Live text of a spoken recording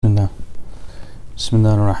بسم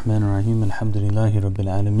الله الرحمن الرحيم الحمد لله رب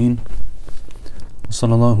العالمين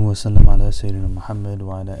وصلى الله وسلم على سيدنا محمد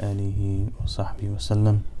وعلى آله وصحبه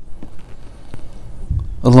وسلم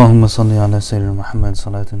اللهم صل على سيدنا محمد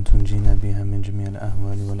صلاة تنجينا بها من جميع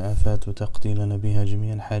الأهوال والآفات وتقضي لنا بها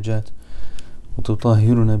جميع الحاجات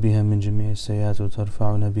وتطهرنا بها من جميع السيئات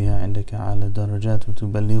وترفعنا بها عندك على الدرجات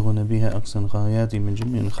وتبلغنا بها أقصى الغايات من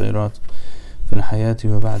جميع الخيرات في الحياة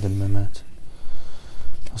وبعد الممات.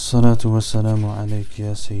 الصلاة والسلام عليك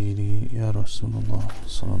يا سيدي يا رسول الله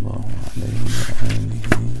صلى الله عليه وآله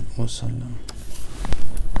وسلم.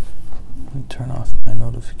 Let me turn off my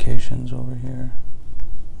notifications over here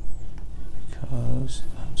because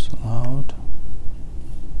that's loud.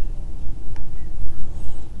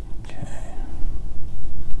 Okay.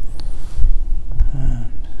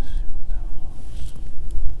 And see what that was.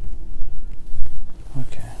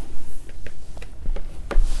 Okay.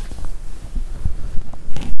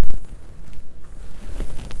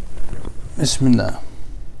 Bismillah.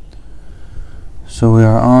 So we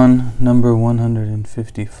are on number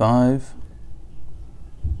 155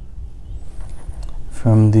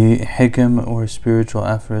 from the Hikam or spiritual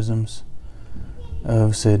aphorisms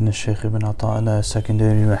of Sayyidina Shaykh Ibn Ataillah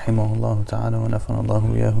secondary rahimahullah ta'ala wa nafana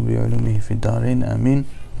Allahu iyahu bi ulumihi fi darain ameen.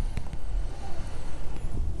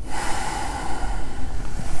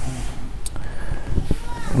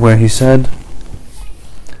 Where he said,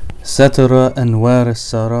 ستر أنوار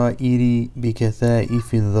السرائر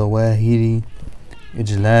بكثائف الظواهر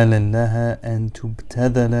إجلالا لها أن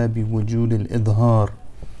تبتذل بوجود الإظهار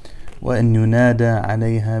وأن ينادى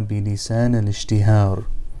عليها بلسان الاشتهار.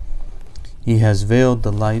 He has veiled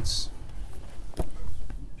the lights.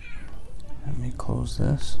 Let me close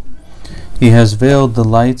this. He has veiled the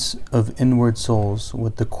lights of inward souls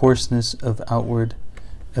with the coarseness of outward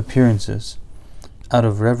appearances out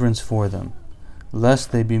of reverence for them,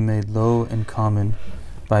 lest they be made low and common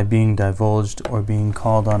by being divulged or being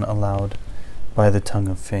called on aloud by the tongue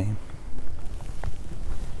of fame.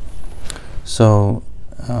 So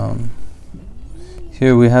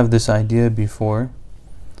here we have this idea before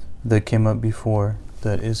that came up before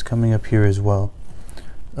that is coming up here as well,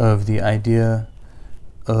 of the idea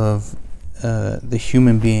of the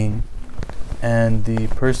human being and the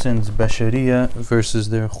person's bashariya versus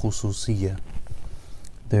their khususiyya.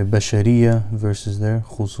 Their bashariya versus their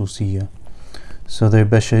khususiyya. So their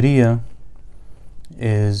bashariya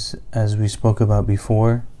is, as we spoke about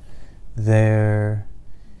before, their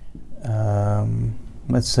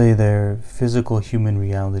let's say their physical human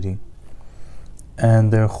reality,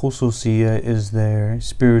 and their khususiyya is their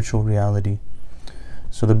spiritual reality.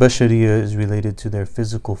 So the bashariya is related to their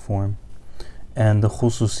physical form, and the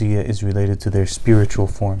khususiyya is related to their spiritual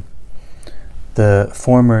form. The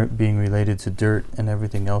former being related to dirt and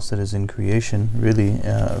everything else that is in creation, really,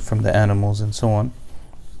 from the animals and so on.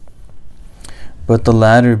 But the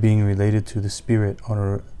latter being related to the spirit,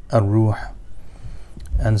 or ar-ruh.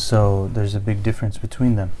 And so there's a big difference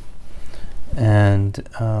between them. And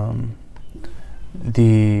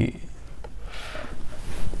the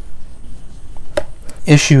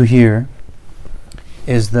issue here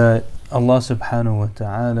is that Allah subhanahu wa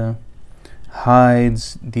ta'ala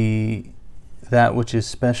hides that which is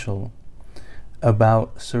special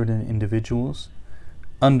about certain individuals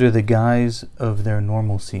under the guise of their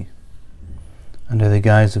normalcy.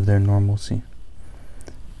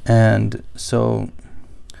 And so,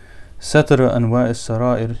 Satara anwa'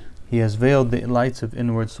 as-sara'ir, he has veiled the lights of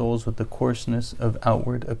inward souls with the coarseness of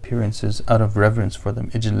outward appearances out of reverence for them,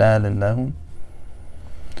 ijlalan lahum,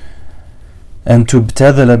 and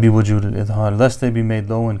tubtadhala bi wujud al-idhar, lest they be made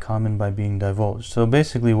low and common by being divulged. So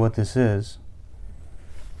basically what this is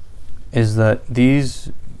that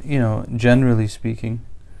these, generally speaking,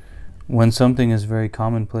 when something is very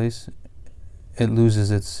commonplace, it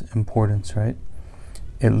loses its importance, right?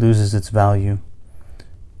 It loses its value.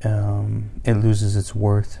 It loses its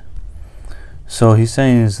worth. So he's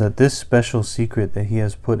saying is that this special secret that he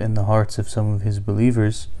has put in the hearts of some of his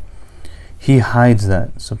believers, he hides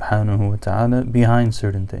that, subhanahu wa ta'ala, behind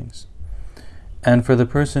certain things. And for the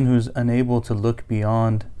person who's unable to look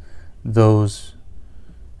beyond those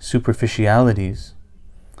superficialities,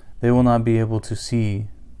 they will not be able to see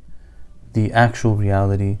the actual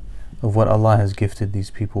reality of what Allah has gifted these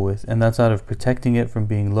people with, and that's out of protecting it from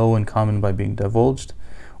being low and common by being divulged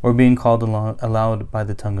or being called aloud by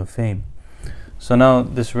the tongue of fame. So now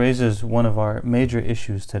this raises one of our major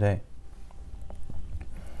issues today.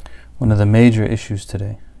 One of the major issues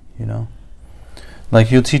today, Like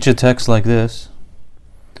you'll teach a text like this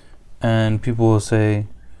and people will say,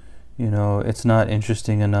 it's not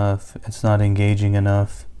interesting enough, it's not engaging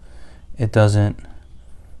enough, it doesn't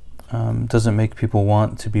doesn't make people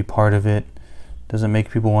want to be part of it, doesn't make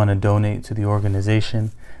people want to donate to the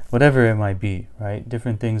organization, whatever it might be, right?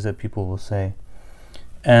 Different things that people will say.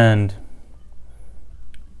 And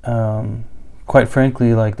quite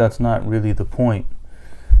frankly, like, that's not really the point.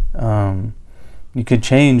 You could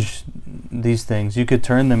change these things. You could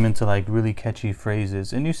turn them into like really catchy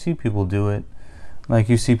phrases, and you see people do it. Like,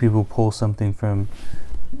 you see people pull something from,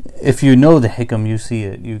 if you know the hikam, you see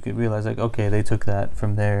it. You could realize, like, okay, they took that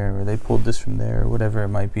from there, or they pulled this from there, or whatever it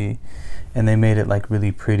might be, and they made it like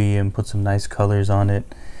really pretty and put some nice colors on it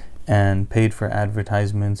and paid for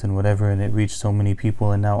advertisements and whatever, and it reached so many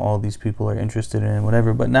people, and now all these people are interested in it and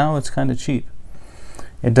whatever. But now it's kind of cheap.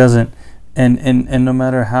 It doesn't, and no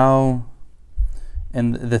matter how.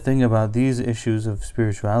 And the thing about these issues of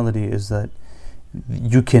spirituality is that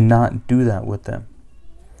you cannot do that with them,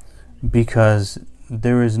 because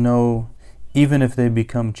there is no, even if they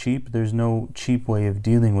become cheap, there's no cheap way of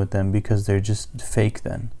dealing with them, because they're just fake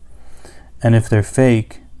then. And if they're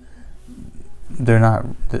fake, they're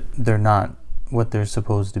not what they're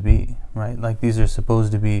supposed to be, right? Like, these are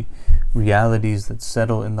supposed to be realities that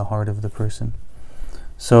settle in the heart of the person.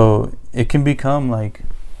 So it can become like,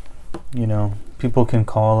 people can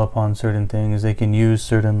call upon certain things. They can use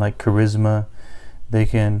certain like charisma. They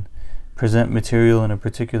can present material in a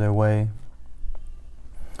particular way.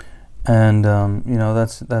 And,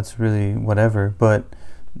 that's really whatever. But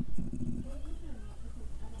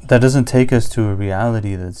that doesn't take us to a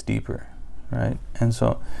reality that's deeper, right? And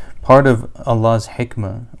so part of Allah's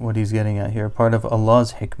hikmah, what he's getting at here, part of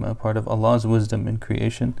Allah's hikmah, part of Allah's wisdom in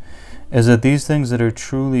creation, is that these things that are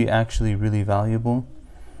truly actually really valuable,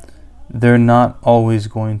 they're not always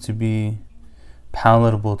going to be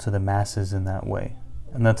palatable to the masses in that way.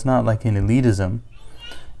 And that's not like an elitism.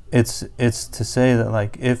 It's to say that,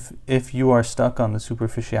 like, if you are stuck on the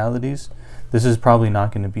superficialities, this is probably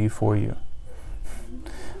not going to be for you.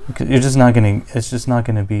 It's just not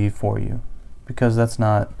going to be for you, because that's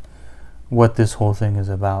not what this whole thing is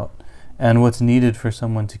about. And what's needed for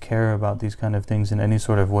someone to care about these kind of things in any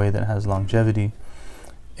sort of way that has longevity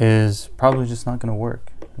is probably just not going to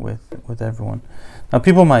work with everyone. Now,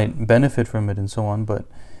 people might benefit from it and so on, but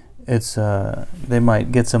it's they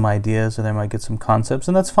might get some ideas, or they might get some concepts,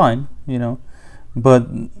 and that's fine, but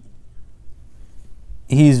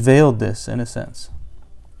he's veiled this in a sense.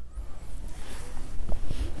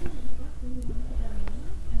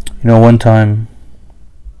 One time,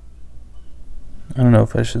 I don't know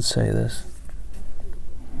if I should say this.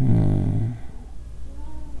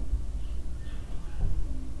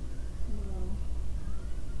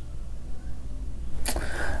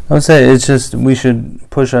 I would say it's just, we should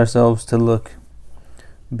push ourselves to look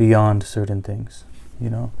beyond certain things.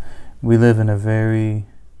 We live in a very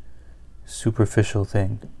superficial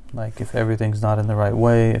thing. Like, if everything's not in the right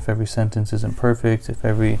way, if every sentence isn't perfect, if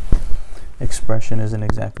every expression isn't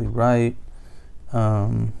exactly right.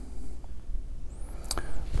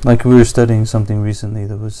 Like, we were studying something recently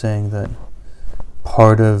that was saying that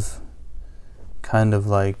part of kind of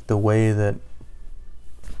like the way that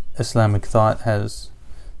Islamic thought has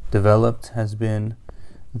developed has been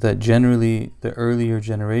that generally the earlier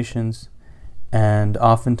generations, and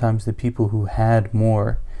oftentimes the people who had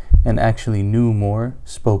more and actually knew more,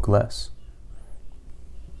 spoke less.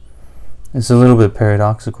 It's a little bit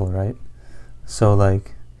paradoxical, right? So,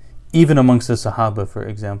 like, even amongst the Sahaba, for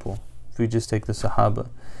example, if we just take the Sahaba,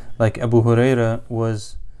 like Abu Huraira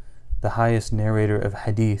was the highest narrator of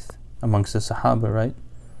hadith amongst the Sahaba, right?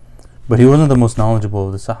 But he wasn't the most knowledgeable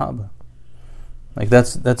of the Sahaba. Like,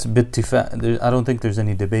 that's bittifa. I don't think there's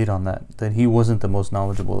any debate on that he wasn't the most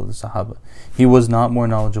knowledgeable of the Sahaba. He was not more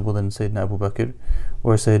knowledgeable than Sayyidina Abu Bakr,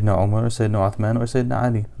 or Sayyidina Umar, or Sayyidina Uthman, or Sayyidina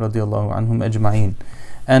Ali, radiallahu anhum ajma'in,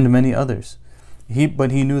 and many others.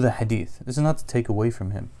 But he knew the hadith. This is not to take away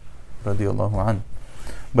from him, radiallahu anhu,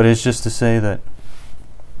 but it's just to say that,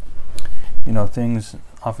 things,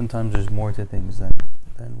 oftentimes there's more to things than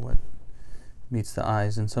what meets the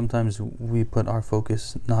eyes, and sometimes we put our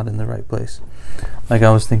focus not in the right place. Like, I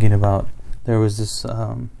was thinking about, there was this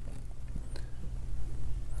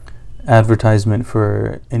advertisement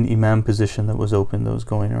for an imam position that was open, that was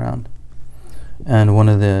going around, and one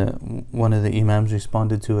of the imams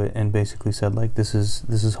responded to it and basically said, like, this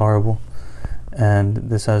is horrible, and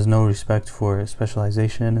this has no respect for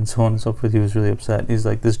specialization, and so on and so forth. He was really upset. He's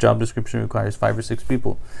like, this job description requires 5 or 6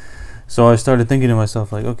 people. So I started thinking to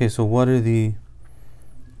myself, like, okay, so what are the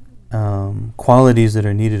qualities that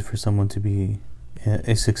are needed for someone to be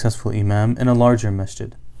a successful imam in a larger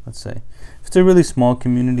masjid, let's say. If it's a really small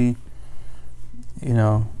community,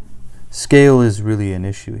 scale is really an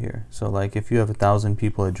issue here. So like if you have 1,000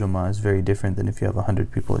 people at Jummah, it's very different than if you have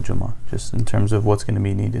 100 people at Jummah, just in terms of what's going to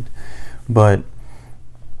be needed. But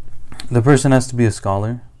the person has to be a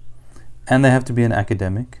scholar, and they have to be an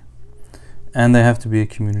academic, and they have to be a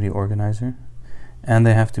community organizer, and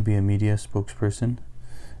they have to be a media spokesperson,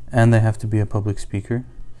 and they have to be a public speaker,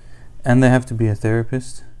 and they have to be a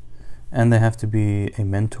therapist, and they have to be a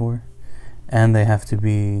mentor, and they have to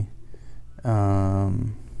be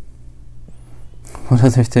what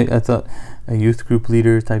other thing? I thought a youth group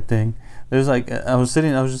leader type thing. There's like, I was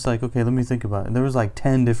just like, okay, let me think about it. There was like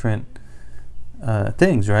 10 different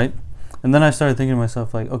things, right? And then I started thinking to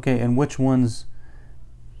myself, like, okay, and which ones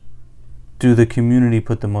do the community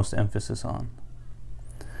put the most emphasis on?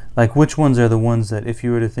 Like, which ones are the ones that, if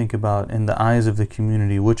you were to think about in the eyes of the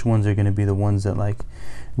community, which ones are going to be the ones that like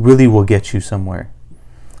really will get you somewhere?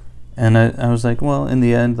 And I was like, well, in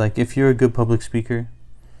the end, like, if you're a good public speaker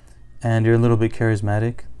and you're a little bit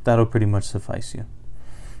charismatic, that'll pretty much suffice you.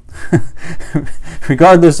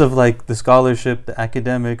 Regardless of like the scholarship, the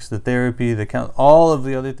academics, the therapy, all of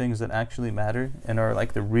the other things that actually matter and are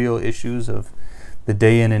like the real issues of the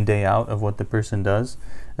day in and day out of what the person does,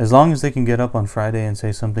 as long as they can get up on Friday and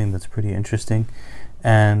say something that's pretty interesting,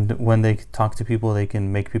 and when they talk to people they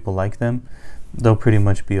can make people like them, they'll pretty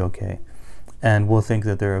much be okay. And we'll think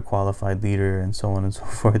that they're a qualified leader and so on and so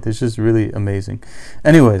forth. It's just really amazing.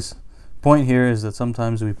 Anyways, point here is that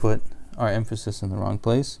sometimes we put our emphasis in the wrong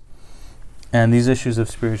place. And these issues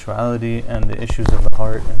of spirituality and the issues of the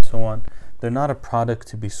heart and so on, they're not a product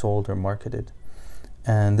to be sold or marketed.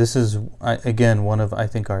 And this is, again, one of, I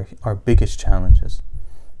think, our biggest challenges.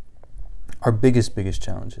 Our biggest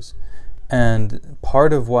challenges. And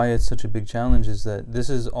part of why it's such a big challenge is that this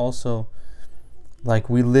is also, like,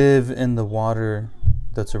 we live in the water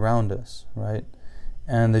that's around us, right?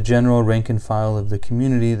 And the general rank and file of the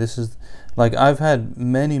community, this is, like, I've had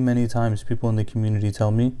many times people in the community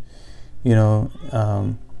tell me, you know,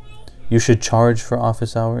 you should charge for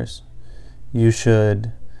office hours. You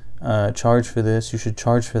should charge for this. You should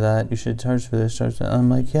charge for that. You should charge for this, charge for that. I'm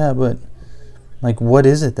like, yeah, but, like, what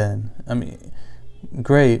is it then? I mean,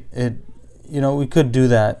 great. You know, we could do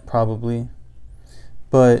that probably,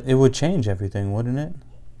 but it would change everything, wouldn't it?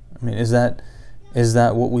 I mean, is that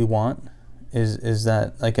what we want? Is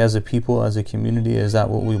that, like, as a people, as a community, is that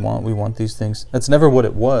what we want? We want these things. That's never what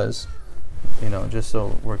it was, you know, just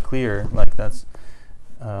so we're clear. Like, that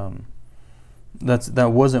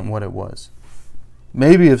wasn't what it was.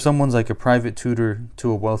 Maybe if someone's like a private tutor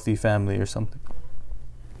to a wealthy family or something.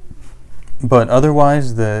 But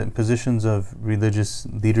otherwise, the positions of religious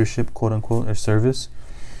leadership, quote unquote, or service,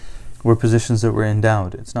 were positions that were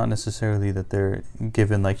endowed. It's not necessarily that they're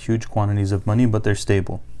given like huge quantities of money, but they're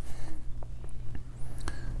stable.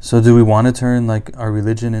 So do we want to turn like our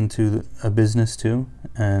religion into a business too,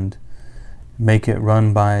 and make it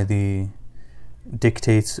run by the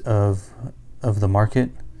dictates of the market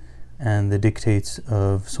and the dictates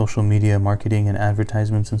of social media marketing and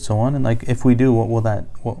advertisements and so on? And like, if we do, what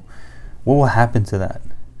will happen to that?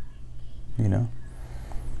 You know?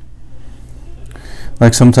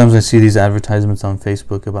 Like, sometimes I see these advertisements on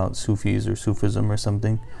Facebook about Sufis or Sufism or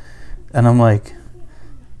something, and I'm like,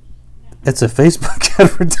 it's a Facebook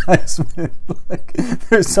advertisement. Like,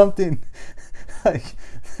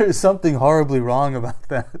 there's something horribly wrong about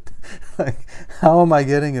that. Like, how am I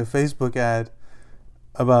getting a Facebook ad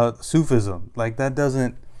about Sufism? Like, that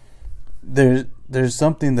doesn't, there's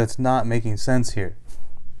something that's not making sense here.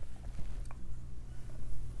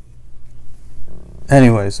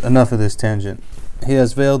 Anyways, enough of this tangent. He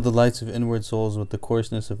has veiled the lights of inward souls with the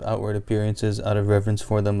coarseness of outward appearances out of reverence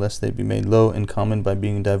for them, lest they be made low in common by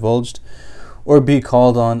being divulged, or be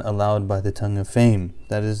called on aloud by the tongue of fame.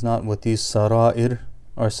 That is not what these sara'ir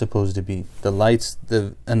are supposed to be. The lights,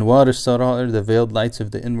 the anwar sara'ir, the veiled lights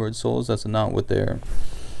of the inward souls, that's not what they're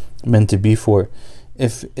meant to be for.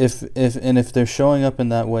 If they're showing up in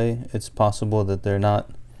that way, it's possible that they're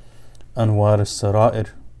not anwar sara'ir.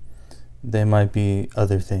 They might be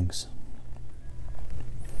other things.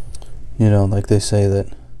 You know, like they say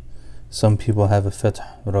that some people have a fath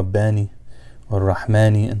rabbani or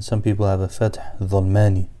rahmani, and some people have a fath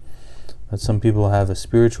dhulmani. That some people have a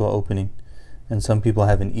spiritual opening and some people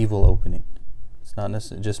have an evil opening. It's not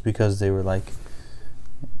necessarily just because they were like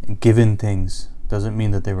given things doesn't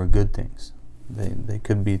mean that they were good things. They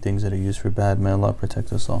could be things that are used for bad. May Allah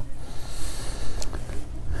protect us all.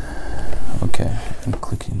 Okay, I'm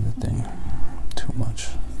clicking the thing too much.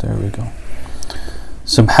 There we go.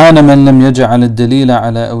 سبحان من لم يجعل الدليل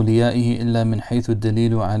على أوليائه إلا من حيث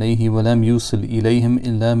الدليل عليه ولم يوصل إليهم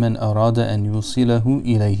إلا من أراد أن يوصله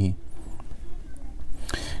إليه.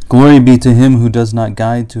 Glory be to him who does not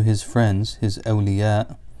guide to his friends, his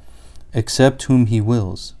awliya, except whom he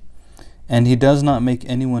wills. And he does not make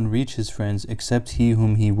anyone reach his friends except he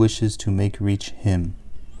whom he wishes to make reach him.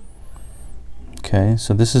 Okay,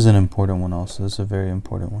 so this is an important one also. This is a very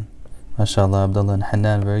important one. MashaAllah, Abdullah and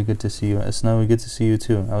Hanan, very good to see you. Asna, good to see you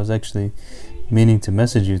too. I was actually meaning to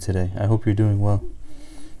message you today. I hope you're doing well.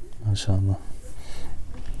 MashaAllah.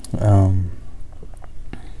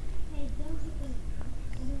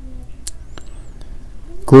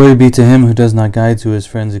 Glory be to him who does not guide to his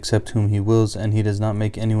friends except whom he wills, and he does not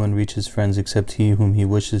make anyone reach his friends except he whom he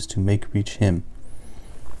wishes to make reach him.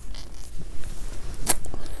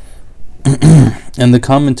 And the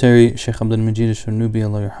commentary, Shaykh Abdul Majid al-Sharnubi,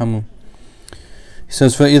 Allah yarhamu, he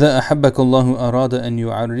says, فَإِذَا أَحَبَّكَ اللَّهُ أَرَادَ أَن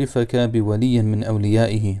يُعَرِّفَكَ بِوَلِيٍّ مِّنْ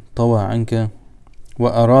أَوْلِيَائِهِ طَوَى عَنْكَ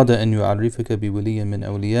وأراد أن يعرفك بولي من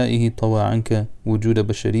أوليائه طوى عنك وجود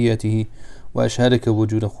بشريته وأشهدك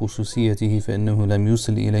وجود خصوصيته فإنه لم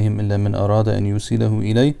يوصل إليهم إلا من أراد أن يوصله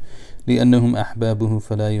إليه لأنهم أحبابه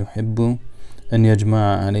فلا يحب أن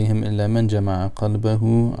يجمع عليهم إلا من جمع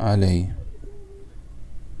قلبه عليه.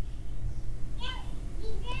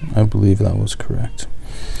 I believe that was correct.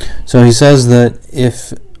 So he says that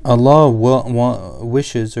if Allah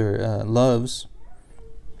wishes or loves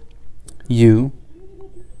you,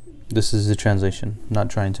 this is the translation, not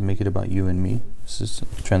trying to make it about you and me, this is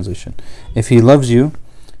the translation. If he loves you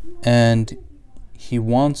and he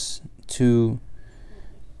wants to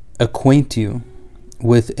acquaint you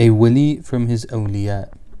with a wali from his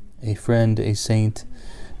awliya, a friend, a saint,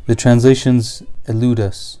 the translations elude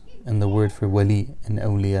us in the word for wali and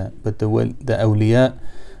awliya, but the awliya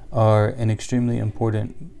are an extremely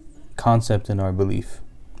important concept in our belief,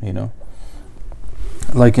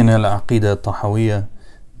 like in al-Aqidah al-Tahawiyya,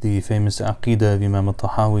 the famous Aqidah of Imam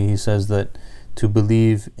al-Tahawi, he says that to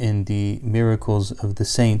believe in the miracles of the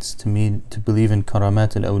saints, to believe in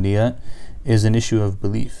karamat al-awliya, is an issue of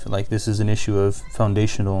belief. Like, this is an issue of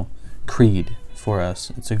foundational creed for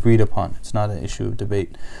us. It's agreed upon. It's not an issue of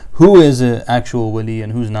debate. Who is an actual wali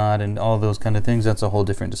and who's not, and all those kind of things, that's a whole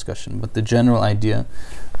different discussion. But the general idea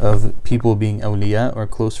of people being awliya, or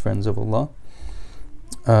close friends of Allah,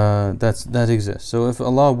 that exists. So if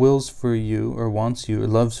Allah wills for you, or wants you, or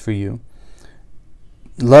loves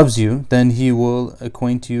you, then He will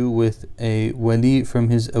acquaint you with a wali from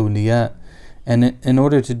His awliya, and in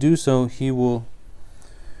order to do so, He will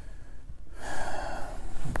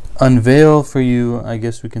unveil for you, I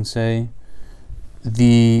guess we can say,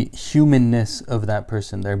 the humanness of that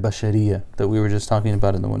person, their bashariyah, that we were just talking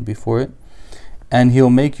about in the one before it, and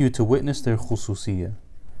He'll make you to witness their khususiyah.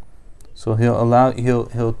 So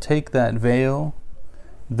he'll take that veil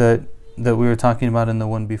that we were talking about in the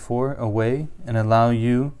one before away, and allow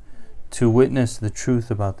you to witness the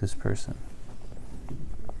truth about this person.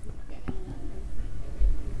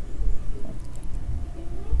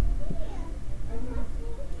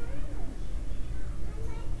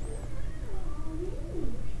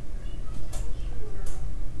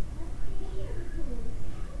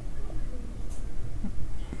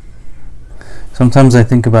 Sometimes I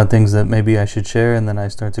think about things that maybe I should share, and then I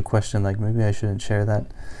start to question, like, maybe I shouldn't share that.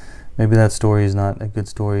 Maybe that story is not a good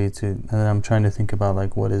story and then I'm trying to think about,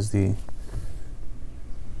 like, what is the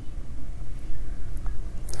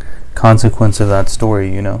consequence of that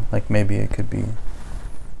story, Like, maybe it could be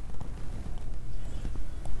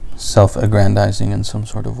self-aggrandizing in some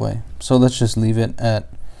sort of way. So let's just leave it at,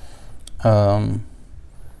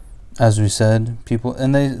 as we said, people,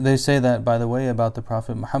 and they say that, by the way, about the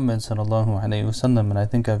Prophet Muhammad sallallahu alaihi wasallam, and I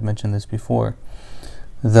think I've mentioned this before,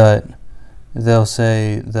 that they'll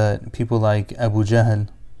say that people like Abu Jahl,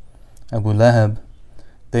 Abu Lahab,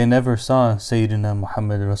 they never saw Sayyidina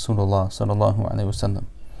Muhammad Rasulullah sallallahu alaihi wasallam.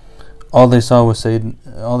 All they saw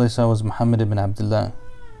was Muhammad ibn Abdullah.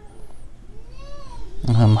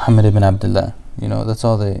 Muhammad ibn Abdullah. That's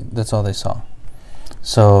all they saw.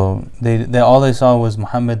 So all they saw was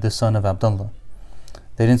Muhammad, the son of Abdullah.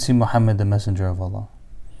 They didn't see Muhammad, the messenger of Allah.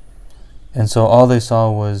 And so all they saw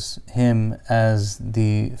was him as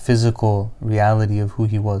the physical reality of who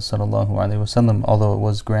he was, sallallahu alaihi wasallam, although it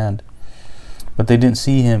was grand. But they didn't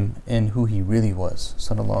see him in who he really was,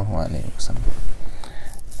 sallallahu alaihi wasallam.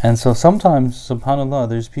 And so sometimes, subhanAllah,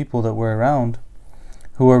 there's people that we're around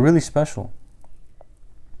who are really special.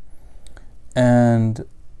 And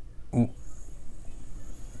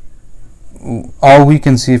all we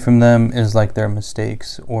can see from them is like their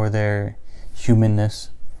mistakes or their humanness.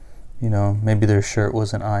 Maybe their shirt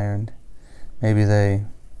wasn't ironed. Maybe this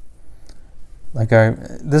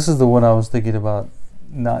is the one I was thinking about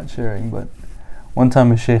not sharing, but one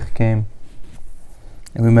time a sheikh came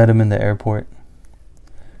and we met him in the airport,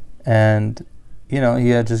 And, he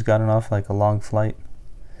had just gotten off like a long flight.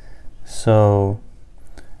 So,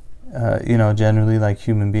 generally, like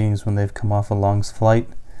human beings, when they've come off a long flight,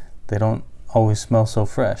 they don't always smell so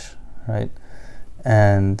fresh, right?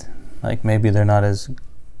 And like maybe they're not as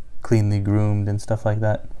cleanly groomed and stuff like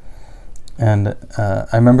that. And I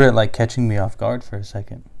remember it like catching me off guard for a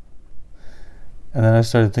second. And then I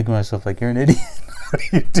started thinking to myself, like, you're an idiot. What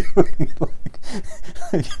are you doing?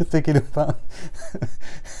 Like you're thinking about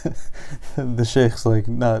the sheikh's like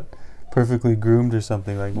not perfectly groomed or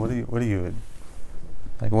something. Like, what are you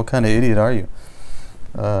like, what kind of idiot are you?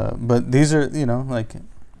 But these are, like,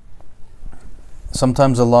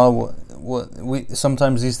 sometimes Allah,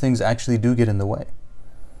 sometimes these things actually do get in the way.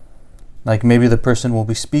 Like maybe the person will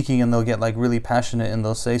be speaking and they'll get like really passionate and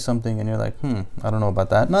they'll say something and you're like, I don't know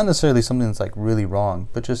about that. Not necessarily something that's like really wrong,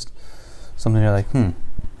 but just something you're like,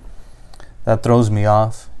 that throws me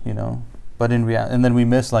off, But in reality, and then we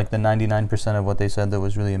miss like the 99% of what they said that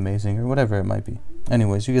was really amazing or whatever it might be.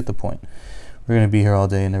 Anyways, you get the point. We're going to be here all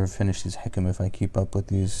day and never finish these hikam if I keep up with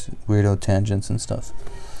these weirdo tangents and stuff.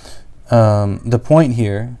 The point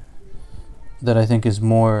here that I think is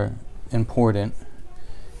more important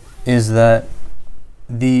is that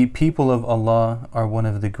the people of Allah are one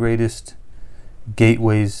of the greatest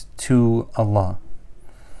gateways to Allah.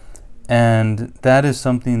 And that is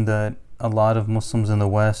something that a lot of Muslims in the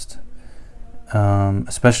West,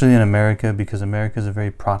 especially in America, because America is a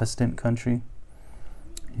very Protestant country.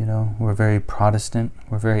 We're very Protestant,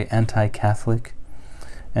 we're very anti-Catholic,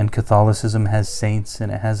 and Catholicism has saints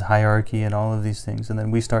and it has hierarchy and all of these things. And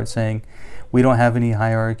then we start saying, we don't have any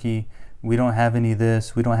hierarchy, we don't have any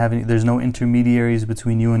this, there's no intermediaries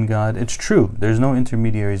between you and God. It's true, there's no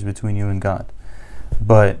intermediaries between you and God.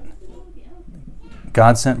 But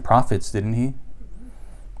God sent prophets, didn't he?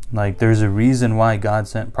 Like, there's a reason why God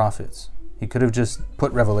sent prophets. He could have just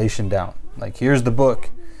put revelation down. Like, here's the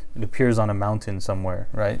book. It appears on a mountain somewhere,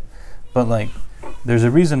 right? But like, there's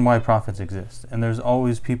a reason why prophets exist. And there's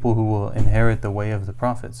always people who will inherit the way of the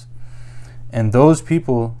prophets. And those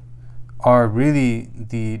people are really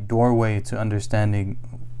the doorway to understanding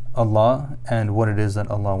Allah and what it is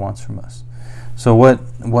that Allah wants from us. So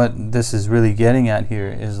what this is really getting at here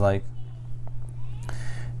is like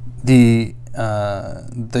the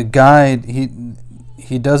guide,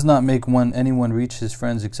 he does not make anyone reach his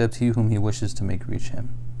friends except he whom he wishes to make reach him.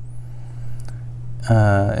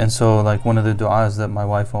 And so like one of the du'as that my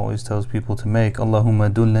wife always tells people to make,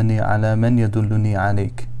 Allahumma dullani ala man yadulluni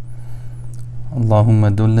alayk.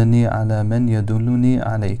 Allahumma dullani ala man yadulluni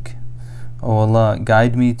alayk. Oh Allah,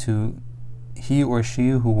 guide me to he or she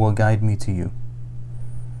who will guide me to you.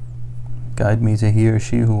 Guide me to he or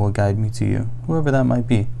she who will guide me to you. Whoever that might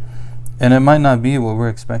be. And it might not be what we're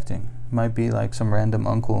expecting. It might be like some random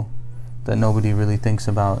uncle that nobody really thinks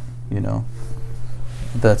about,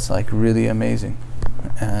 that's like really amazing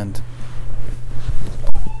and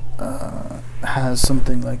has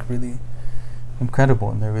something like really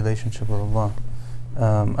incredible in their relationship with Allah.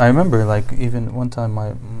 I remember like even one time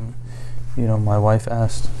my wife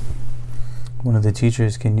asked one of the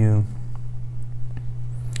teachers, can you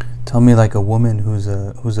tell me like a woman who's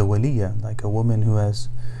a waliya, like a woman who's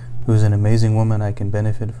an amazing woman, I can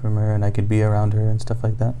benefit from her and I could be around her and stuff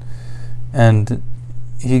like that. And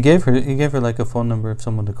he gave her like a phone number of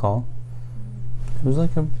someone to call. It was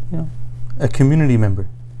like a community member.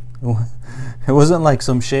 It wasn't like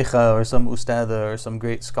some sheikha or some ustada or some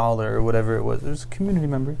great scholar or whatever it was. It was a community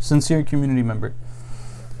member, sincere community member.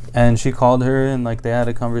 And she called her and like they had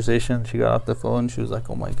a conversation. She got off the phone. She was like,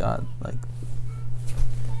 "Oh my God, like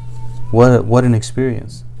what an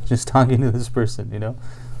experience just talking to this person,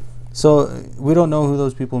 So we don't know who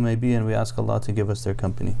those people may be, and we ask Allah to give us their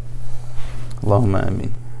company. Allahumma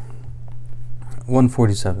ameen.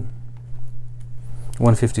 157.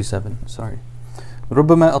 Sorry.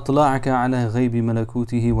 ربما أطلعك على غيب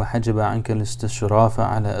ملكوته وحجب عنك الاستشراف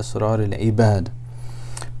على أسرار العباد.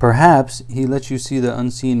 Perhaps he let you see the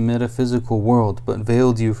unseen metaphysical world, but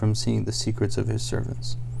veiled you from seeing the secrets of his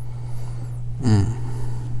servants.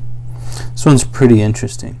 This one's pretty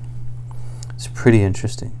interesting. It's pretty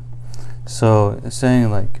interesting. So it's saying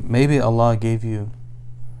like maybe Allah gave you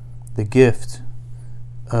the gift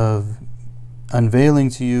of unveiling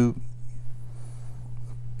to you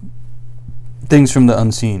things from the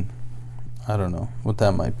unseen. I don't know what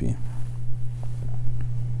that might be.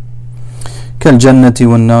 كالجنة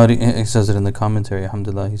والنار, it says it in the commentary,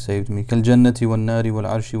 alhamdulillah, he saved me. كالجنة والنار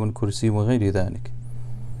والعرش والكرسي وغير ذلك.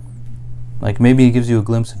 Like maybe he gives you a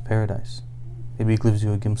glimpse of paradise. Maybe he gives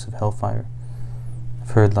you a glimpse of hellfire.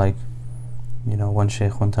 I've heard like, one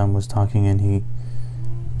sheikh one time was talking and he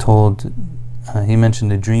told he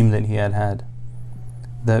mentioned a dream that he had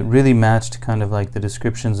that really matched kind of like the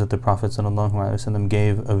descriptions that the Prophet ﷺ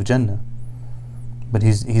gave of Jannah. But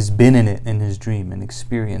he's been in it in his dream and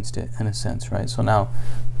experienced it in a sense, right? So now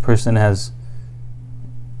person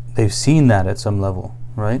they've seen that at some level,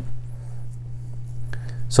 right?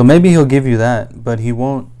 So maybe he'll give you that, but he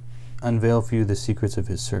won't unveil for you the secrets of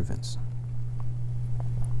his servants.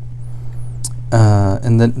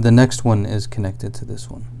 And the next one is connected to this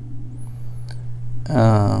one.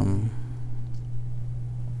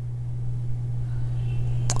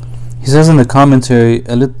 He says in the commentary,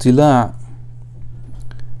 الاطلاع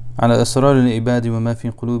على أسرار العباد وما في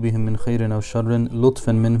قلوبهم من خير أو شر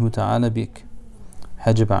لطفا منه تعالى بك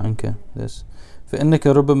حجب عنك this فإنك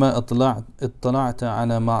ربما اطلعت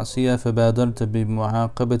على معصية فبادرت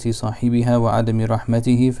بمعاقبة صاحبها وعدم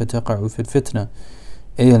رحمته فتقع في الفتنة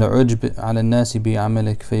أي العجب على الناس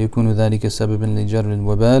بعملك فيكون ذلك سببا لجر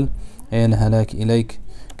الوبال أي الهلاك إليك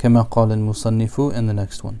كما قال المصنف in the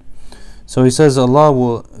next one. So he says Allah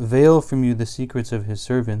will veil from you the secrets of His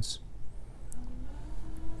servants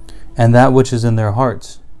and that which is in their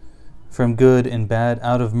hearts from good and bad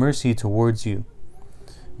out of mercy towards you.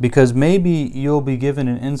 Because maybe you'll be given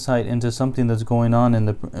an insight into something that's going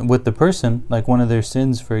on with the person, like one of their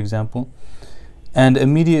sins, for example, and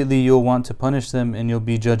immediately you'll want to punish them and you'll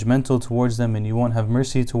be judgmental towards them and you won't have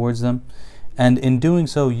mercy towards them. And in doing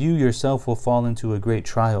so, you yourself will fall into a great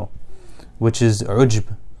trial, which is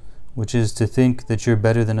ujb, which is to think that you're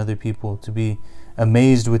better than other people, to be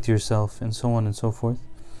amazed with yourself, and so on and so forth.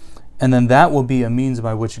 And then that will be a means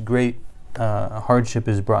by which great hardship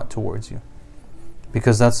is brought towards you.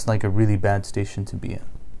 Because that's like a really bad station to be in.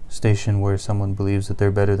 Station where someone believes that they're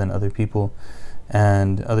better than other people,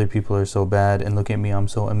 and other people are so bad, and look at me, I'm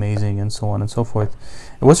so amazing, and so on and so forth.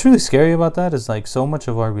 And what's really scary about that is like so much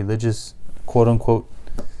of our religious quote-unquote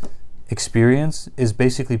experience is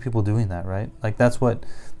basically people doing that, right? Like that's what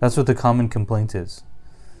the common complaint is.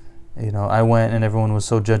 You know, I went and everyone was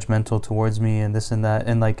so judgmental towards me and this and that,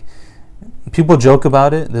 and like people joke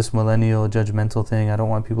about it, this millennial judgmental thing. I don't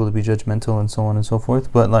want people to be judgmental and so on and so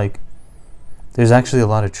forth, but like there's actually a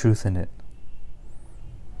lot of truth in it,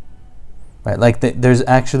 right? Like there's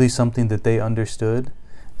actually something that they understood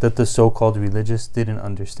that the so-called religious didn't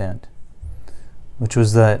understand, which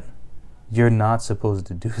was that you're not supposed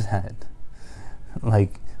to do that.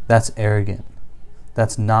 Like that's arrogant,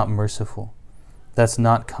 that's not merciful, that's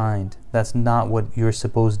not kind, that's not what you're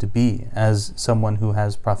supposed to be as someone who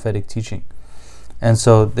has prophetic teaching. And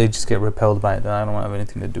so they just get repelled by it. I don't have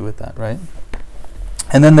anything to do with that, right?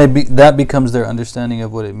 And then that becomes their understanding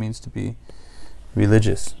of what it means to be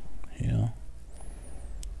religious, you know.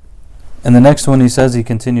 And the next one he says, he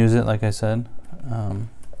continues it like I said,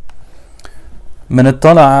 من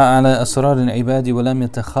اطلع على أسرار العباد ولم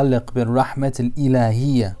يتخلق بالرحمة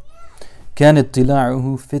الإلهية كان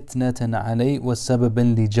اطلاعه فتنة عليه وسببا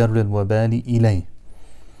لجر الوبال إليه.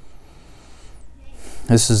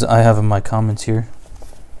 This is, I have in my comments here.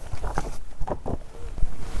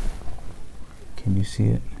 Can you see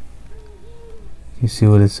it? You see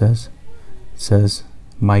what it says? It says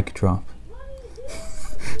mic drop.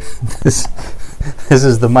 This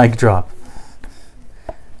is the mic drop.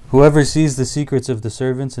 Whoever sees the secrets of the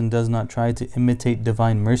servants and does not try to imitate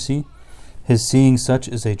divine mercy, his seeing such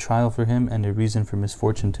is a trial for him and a reason for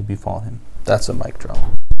misfortune to befall him. That's a mic drop.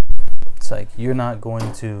 It's like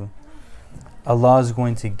Allah is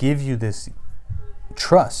going to give you this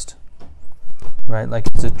trust, right? Like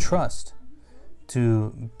it's a trust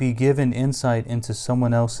to be given insight into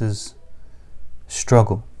someone else's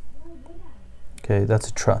struggle. Okay, that's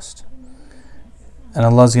a trust. And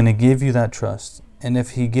Allah is going to give you that trust. And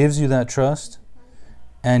if He gives you that trust,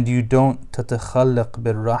 and you don't تتخلق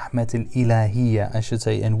بالرحمة الإلهية, I should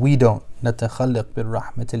say, and we don't نتخلق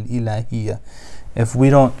بالرحمة الإلهية, if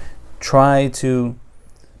we don't try to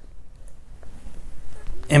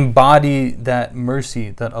embody that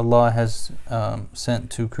mercy that Allah has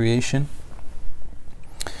sent to creation,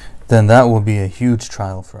 then that will be a huge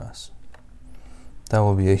trial for us. That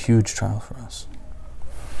will be a huge trial for us.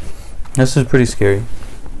 This is pretty scary,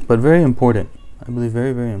 but very important. I believe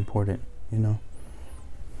very, very important, you know.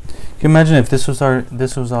 Can you imagine if this was our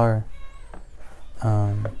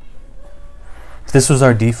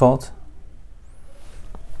default,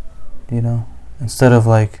 you know, instead of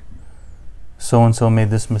like so and so made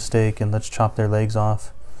this mistake and let's chop their legs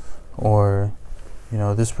off, or you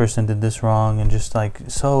know, this person did this wrong, and just like,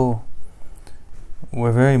 so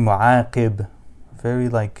we're very mu'aqib, very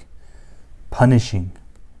like punishing,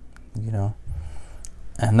 you know.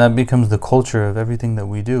 And that becomes the culture of everything that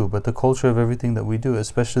we do. But the culture of everything that we do,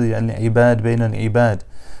 especially al-ibad bayn al-ibad,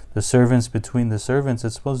 the servants between the servants,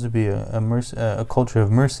 it's supposed to be a culture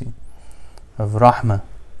of mercy, of rahmah,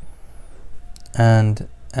 and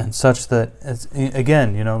such that,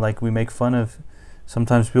 again, like we make fun of,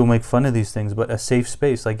 sometimes people make fun of these things, but a safe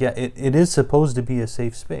space, like, yeah, it is supposed to be a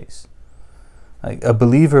safe space. Like a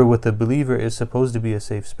believer with a believer is supposed to be a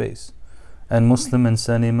safe space. And Muslim and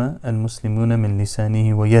Salima and Muslimuna min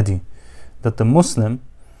lisanihi wa yadi, that the Muslim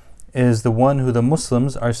is the one who the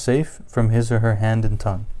Muslims are safe from his or her hand and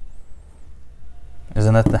tongue.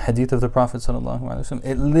 Isn't that the hadith of the Prophet ﷺ?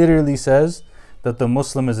 It literally says that the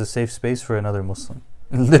Muslim is a safe space for another Muslim.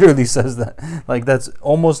 It literally says that. Like, that's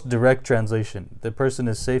almost direct translation. The person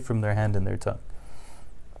is safe from their hand and their tongue.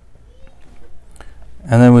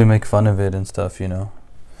 And then we make fun of it and stuff,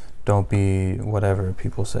 Don't be whatever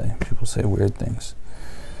people say. People say weird things.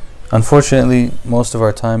 Unfortunately, most of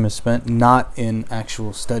our time is spent not in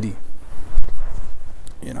actual study.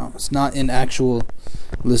 It's not in actual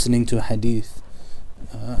listening to hadith.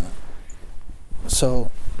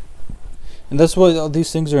 And that's why all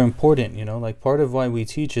these things are important, Like, part of why we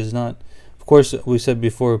teach is not, of course, we said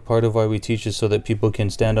before, part of why we teach is so that people can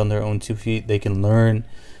stand on their own 2 feet, they can learn,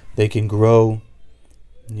 they can grow,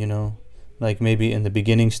 Like maybe in the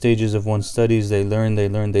beginning stages of one's studies, they learn, they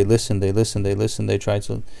listen, they try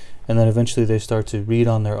to, and then eventually they start to read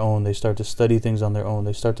on their own, they start to study things on their own,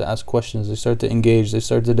 they start to ask questions, they start to engage, they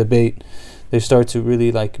start to debate, they start to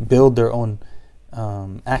really like build their own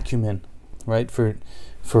acumen, right, for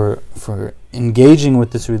engaging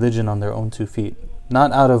with this religion on their own 2 feet,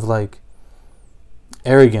 not out of like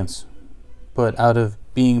arrogance, but out of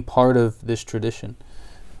being part of this tradition,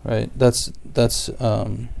 right? That's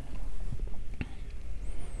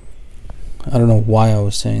I don't know why I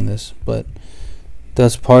was saying this, but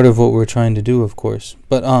that's part of what we're trying to do, of course.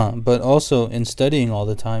 But also in studying all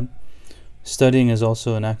the time, studying is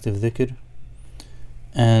also an act of dhikr,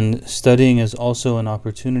 and studying is also an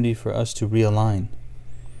opportunity for us to realign.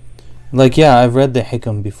 Like, yeah, I've read the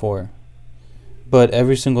hikam before, but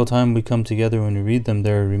every single time we come together when we read them,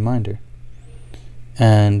 they're a reminder.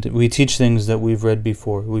 And we teach things that we've read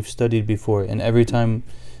before, we've studied before, and every time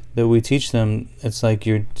that we teach them, it's like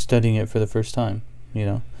you're studying it for the first time.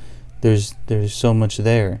 There's so much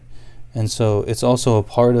there, and so it's also a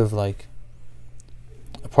part of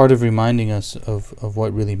reminding us of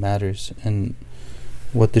what really matters and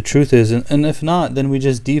what the truth is. And if not, then we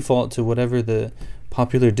just default to whatever the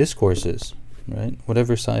popular discourse is, right?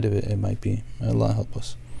 Whatever side of it might be. Allah help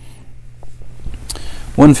us.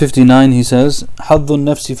 159, he says, حظ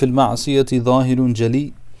النفس في المعصية ظاهر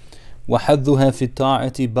جلي وحظها في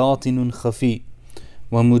الطاعة باطن خفي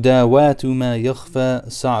ومداواة ما يخفى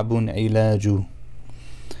صعب علاج.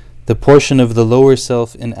 The portion of the lower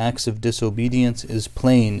self in acts of disobedience is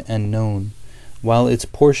plain and known, while its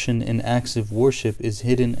portion in acts of worship is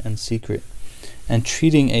hidden and secret, and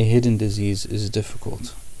treating a hidden disease is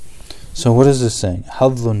difficult. So what is this saying?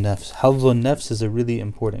 حظ النفس. حظ النفس is a really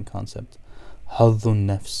important concept. حظ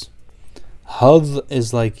النفس. حظ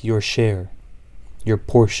is like your share, your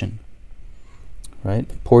portion, right?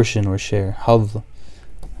 Portion or share. حظ,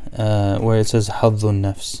 where it says حظ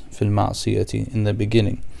النفس في المعصية in the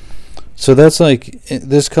beginning. So that's like,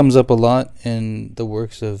 this comes up a lot in the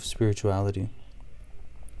works of spirituality.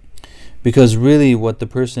 Because really what the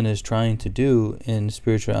person is trying to do in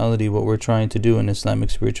spirituality, what we're trying to do in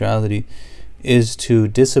Islamic spirituality, is to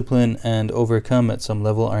discipline and overcome at some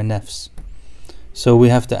level our nafs. So we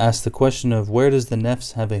have to ask the question of, where does the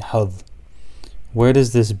nafs have a hadh? Where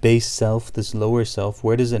does this base self, this lower self,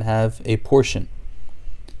 where does it have a portion?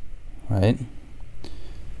 Right?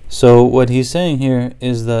 So what he's saying here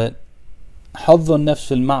is that حظ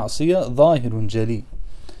النفس في المعصية ظاهر جلي,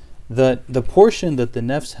 that the portion that the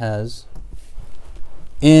nafs has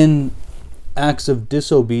in acts of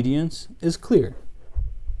disobedience is clear,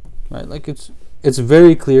 right? Like it's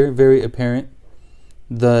very clear, very apparent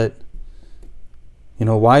that,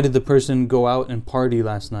 why did the person go out and party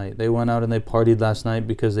last night? They went out and they partied last night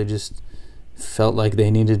because they just felt like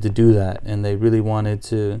they needed to do that, and they really wanted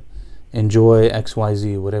to enjoy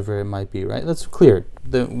XYZ, whatever it might be, right? That's clear.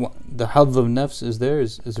 The hadh of nafs is there,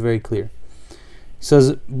 is very clear. He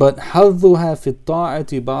says, but hadhuha fi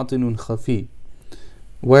ta'ati batinun khafi,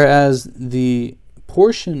 whereas the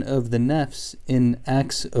portion of the nafs in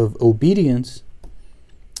acts of obedience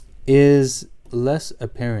is less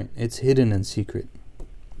apparent. It's hidden and secret.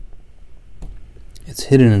 It's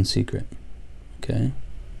hidden and secret. Okay?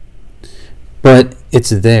 But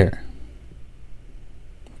it's there.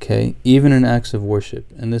 Okay, even in acts of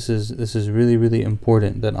worship, and this is really, really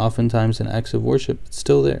important, that oftentimes in acts of worship it's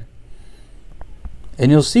still there. And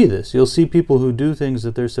you'll see this. You'll see people who do things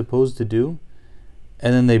that they're supposed to do,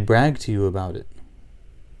 and then they brag to you about it.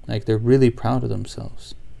 Like they're really proud of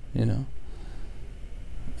themselves,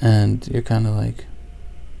 And you're kind of like,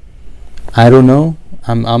 I don't know.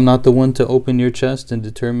 I'm not the one to open your chest and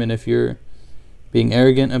determine if you're being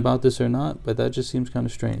arrogant about this or not, but that just seems kind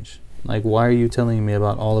of strange. Like, why are you telling me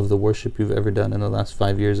about all of the worship you've ever done in the last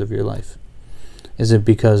 5 years of your life? Is it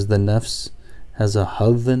because the nafs has a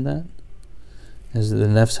hadh in that? Is it the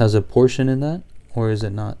nafs has a portion in that? Or is it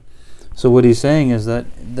not? So what he's saying is that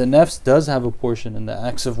the nafs does have a portion in the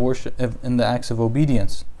acts of worship, in the acts of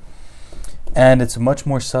obedience. And it's much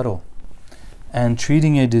more subtle. And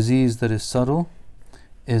treating a disease that is subtle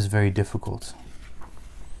is very difficult.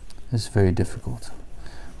 It's very difficult.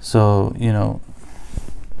 So,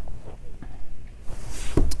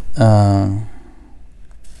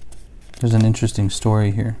 there's an interesting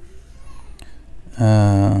story here.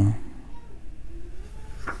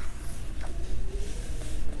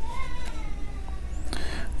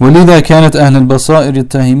 ولذا كانت أهل البصائر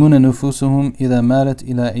يتهمون نفوسهم إذا مالت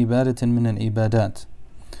إلى عبادة من العبادات.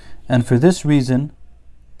 And for this reason,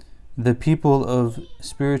 the people of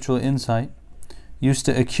spiritual insight used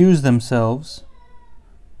to accuse themselves.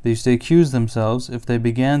 They used to accuse themselves if they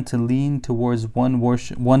began to lean towards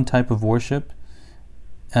one type of worship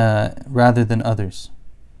rather than others.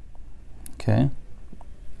 Okay.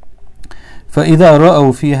 فإذا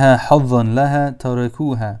رأوا فيها حظا لها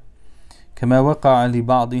تركوها كما وقع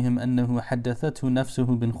لبعضهم أنه حدثته نفسه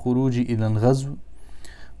بالخروج إلى الغزو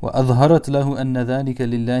وأظهرت له أن ذلك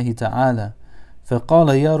لله تعالى فقال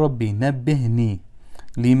يا ربي نبهني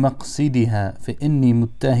لمقصدها فإني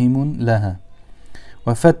متهم لها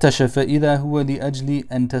وفتش فإذا هو لأجل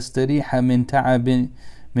أن تستريح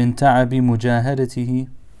من تعب مجاهدته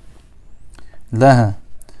لها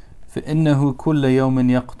فإنه كل يوم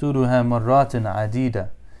يقتلها مرات عديدة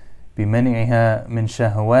بمنعها من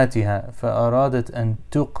شهواتها فأرادت أن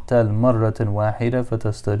تقتل مرة واحدة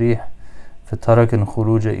فتستريح فترك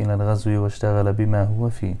الخروج إلى الغزو واشتغل بما هو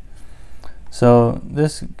فيه. So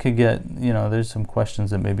this could get, there's some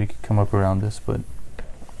questions that maybe could come up around this, but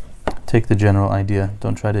take the general idea.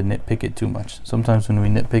 Don't try to nitpick it too much. Sometimes when we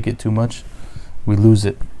nitpick it too much, we lose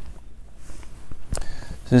it.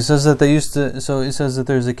 So it says that it says that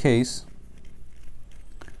there's a case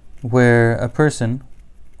where a person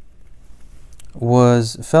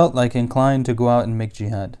felt like inclined to go out and make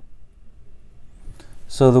jihad.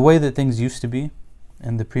 So the way that things used to be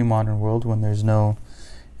in the pre-modern world, when there's no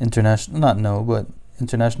international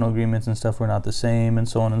agreements and stuff were not the same and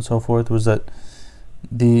so on and so forth, was that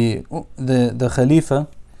the Khalifa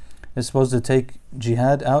is supposed to take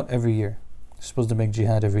jihad out every year. He's supposed to make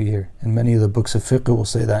jihad every year. And many of the books of fiqh will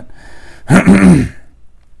say that.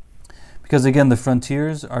 Because again, the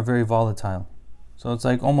frontiers are very volatile. So it's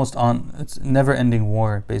like it's never-ending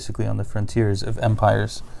war, basically, on the frontiers of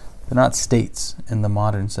empires. They're not states in the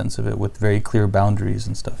modern sense of it, with very clear boundaries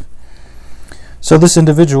and stuff. So this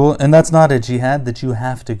individual, and that's not a jihad that you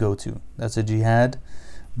have to go to. That's a jihad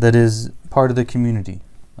that is part of the community.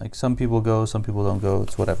 Like some people go, some people don't go,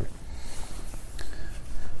 it's whatever.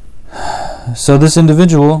 So this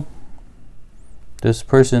individual, this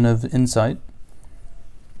person of insight,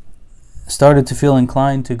 started to feel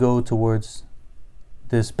inclined to go towards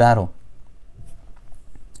this battle.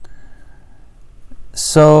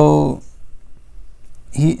 So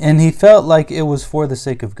he felt like it was for the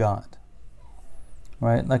sake of God.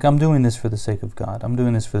 Right? Like, I'm doing this for the sake of God. I'm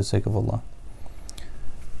doing this for the sake of Allah.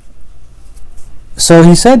 So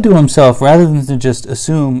he said to himself, rather than to just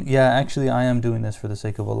assume, yeah, actually I am doing this for the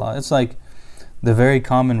sake of Allah. It's like the very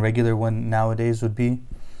common, regular one nowadays would be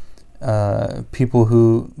people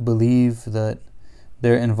who believe that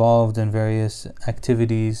they're involved in various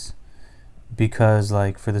activities because,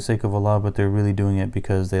 like, for the sake of Allah, but they're really doing it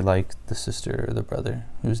because they like the sister or the brother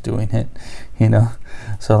who's doing it,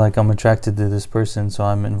 So, like, I'm attracted to this person, so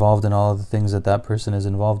I'm involved in all of the things that person is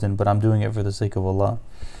involved in, but I'm doing it for the sake of Allah.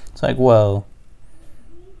 It's like, well,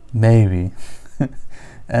 maybe.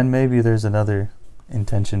 And maybe there's another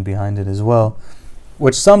intention behind it as well,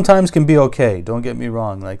 which sometimes can be okay. Don't get me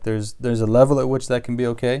wrong. Like, there's a level at which that can be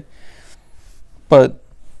okay, but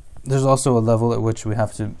there's also a level at which we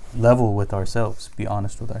have to level with ourselves, be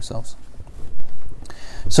honest with ourselves.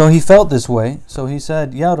 So he felt this way. So he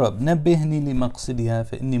said, Ya Rab, nabbihni li maqsidiha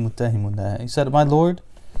fa inni muttahimun laha. He said, my Lord,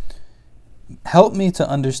 help me to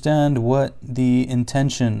understand what the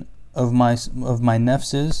intention of my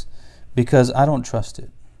nafs is, because I don't trust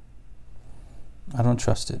it. I don't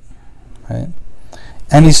trust it. Right?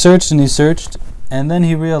 And he searched, and then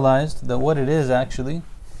he realized that what it is actually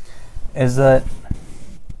is that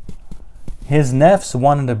his nafs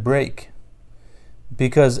wanted a break,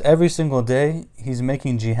 because every single day he's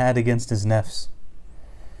making jihad against his nafs,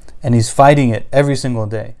 and he's fighting it every single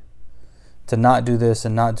day to not do this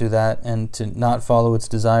and not do that, and to not follow its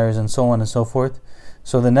desires, and so on and so forth.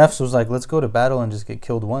 So the nafs was like, let's go to battle and just get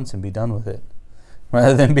killed once and be done with it,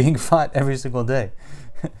 rather than being fought every single day.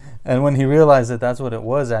 And when he realized that that's what it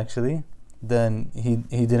was actually, then he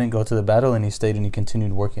didn't go to the battle, and he stayed and he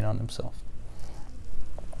continued working on himself.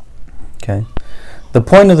 Okay. The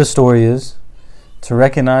point of the story is to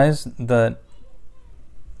recognize that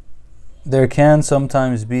there can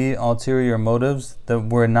sometimes be ulterior motives that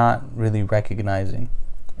we're not really recognizing,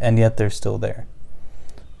 and yet they're still there.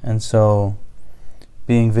 And so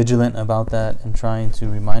being vigilant about that and trying to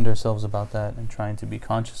remind ourselves about that and trying to be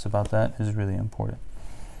conscious about that is really important.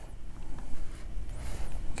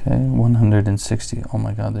 Okay, 160. Oh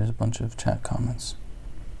my God, there's a bunch of chat comments.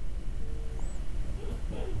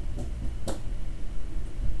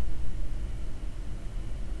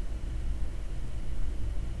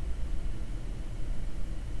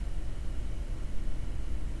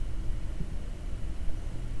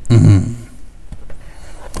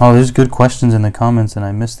 Oh, there's good questions in the comments and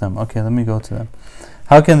I missed them. Okay, let me go to them.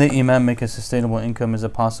 How can the imam make a sustainable income? Is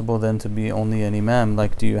it possible then to be only an imam?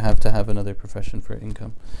 Like, do you have to have another profession for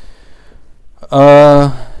income?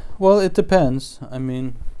 Well, it depends. I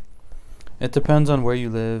mean, it depends on where you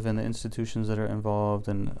live and the institutions that are involved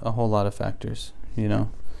and a whole lot of factors, you know.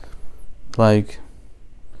 Like,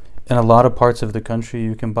 in a lot of parts of the country,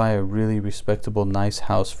 you can buy a really respectable, nice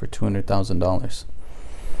house for $200,000.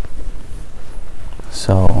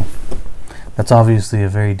 So that's obviously a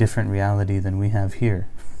very different reality than we have here.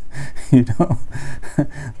 You know,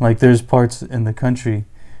 like there's parts in the country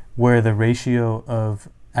where the ratio of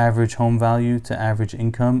average home value to average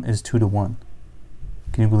income is 2-to-1.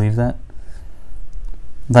 Can you believe that?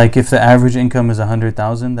 Like if the average income is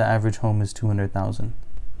 100,000, the average home is 200,000.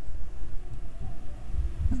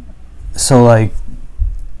 So like,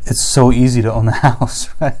 it's so easy to own a house,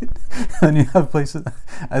 right? And you have places,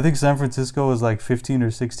 I think San Francisco is like 15 or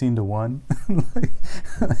 16-to-1.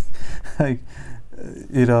 like,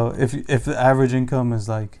 you know, if the average income is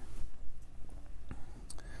like,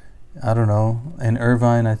 I don't know, in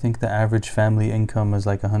Irvine, I think the average family income is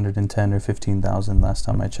like 110 or 15,000 last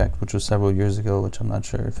time I checked, which was several years ago, which I'm not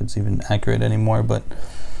sure if it's even accurate anymore, but,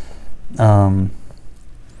 and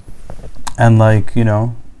like, you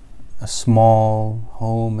know, a small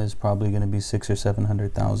home is probably going to be 600,000 or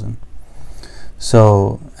 700,000.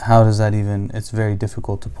 So how does that even? It's very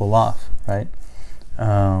difficult to pull off, right?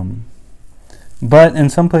 But in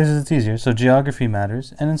some places it's easier. So geography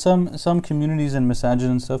matters, and in some communities and masajid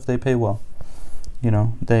and stuff, they pay well. You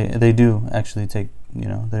know, they do actually take. You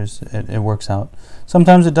know, it works out.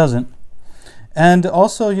 Sometimes it doesn't, and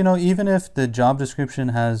also, you know, even if the job description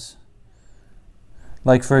has,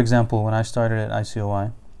 like for example, when I started at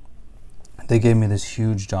ICOI. They gave me this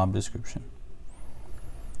huge job description.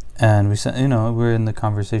 And we said, you know, we were in the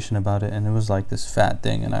conversation about it, and it was like this fat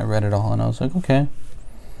thing, and I read it all, and I was like, okay.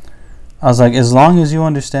 I was like, as long as you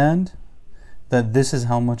understand that this is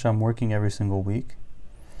how much I'm working every single week,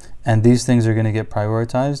 and these things are going to get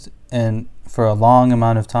prioritized, and for a long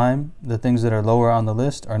amount of time, the things that are lower on the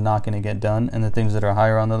list are not going to get done, and the things that are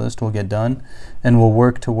higher on the list will get done, and we'll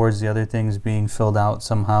work towards the other things being filled out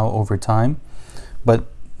somehow over time. But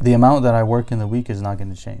the amount that I work in the week is not going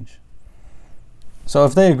to change. So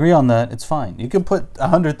if they agree on that, it's fine. You can put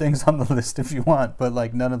 100 things on the list if you want, but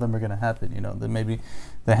like none of them are going to happen. You know, maybe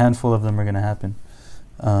the handful of them are going to happen.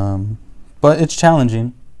 But it's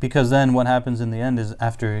challenging, because then what happens in the end is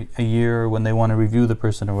after a year, when they want to review the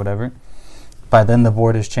person or whatever, by then the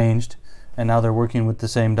board has changed, and now they're working with the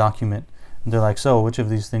same document. And they're like, so which of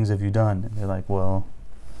these things have you done? And they're like, well,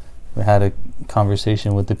 we had a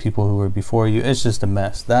conversation with the people who were before you. It's just a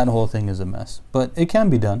mess. That whole thing is a mess. But it can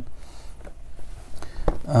be done.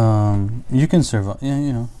 You can survive.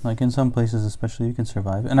 You know, like in some places especially, you can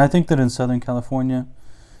survive. And I think that in Southern California,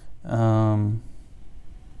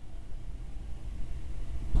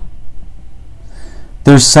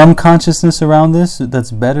 there's some consciousness around this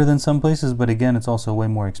that's better than some places. But again, it's also way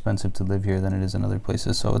more expensive to live here than it is in other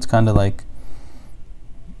places. So it's kind of like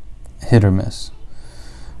hit or miss.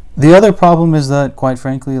 The other problem is that, quite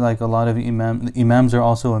frankly, like a lot of imams are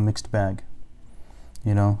also a mixed bag.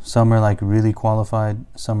 You know, some are like really qualified,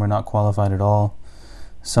 some are not qualified at all.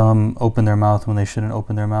 Some open their mouth when they shouldn't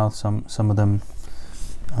open their mouth. Some of them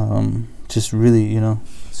just really, you know,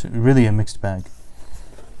 it's really a mixed bag.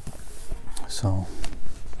 So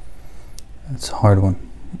It's a hard one.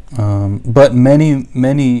 But many,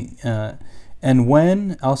 and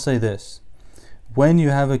when, I'll say this, when you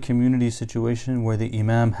have a community situation where the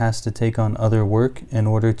imam has to take on other work in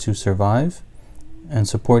order to survive and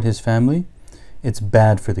support his family, it's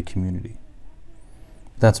bad for the community.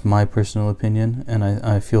 That's my personal opinion, and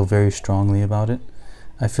I feel very strongly about it.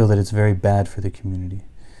 I feel that it's very bad for the community.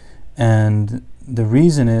 And the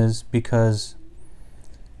reason is because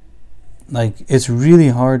it's really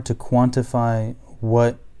hard to quantify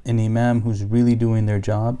what an imam who's really doing their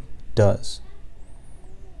job does,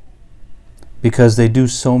 because they do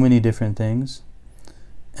so many different things,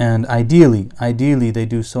 and ideally they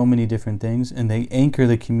do so many different things, and they anchor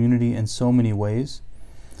the community in so many ways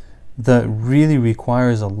that really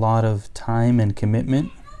requires a lot of time and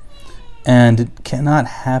commitment, and it cannot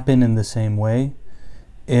happen in the same way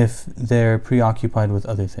if they're preoccupied with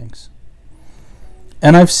other things.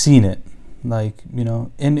 And I've seen it,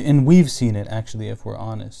 and we've seen it, actually, if we're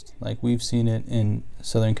honest. We've seen it in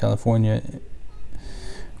Southern California.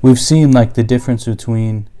 We've seen the difference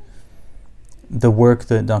between the work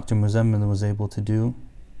that Dr. Muzammil was able to do,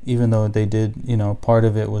 even though they did, part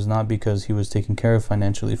of it was not because he was taken care of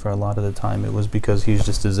financially for a lot of the time. It was because he's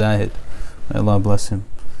just a zahid. Allah bless him,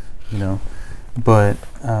 But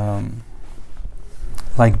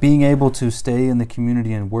being able to stay in the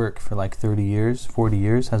community and work for 30 years, 40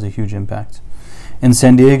 years has a huge impact. In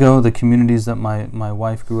San Diego, the communities that my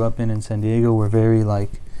wife grew up in San Diego were very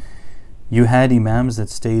you had imams that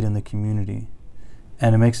stayed in the community,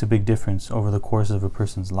 and it makes a big difference over the course of a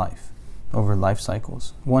person's life, over life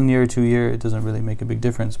cycles. 1 year, 2 years, it doesn't really make a big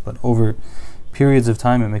difference, but over periods of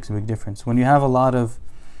time, it makes a big difference. When you have a lot of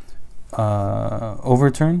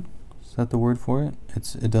overturn, is that the word for it?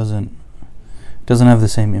 It doesn't have the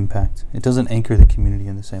same impact. It doesn't anchor the community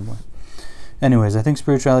in the same way. Anyways, I think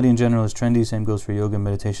spirituality in general is trendy. Same goes for yoga,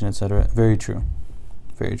 meditation, etc. Very true.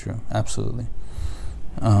 Very true. Absolutely.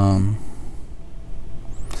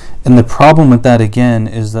 And the problem with that, again,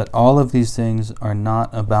 is that all of these things are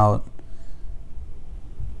not about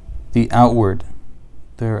the outward.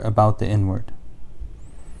 They're about the inward.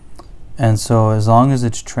 And so as long as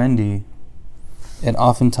it's trendy, it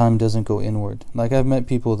oftentimes doesn't go inward. I've met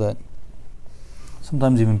people that,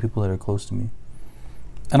 sometimes even people that are close to me,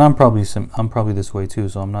 and I'm probably this way too,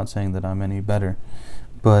 so I'm not saying that I'm any better,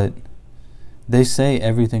 but they say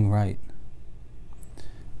everything right.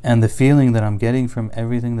 And the feeling that I'm getting from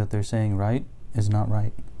everything that they're saying right is not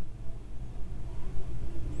right.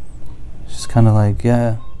 It's just kind of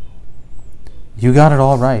yeah, you got it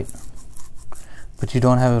all right, but you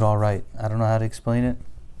don't have it all right. I don't know how to explain it,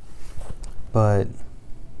 but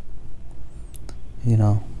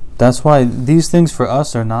that's why these things for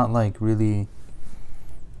us are not really,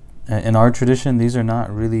 in our tradition, these are not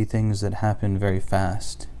really things that happen very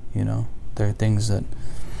fast. They're things that,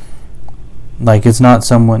 it's not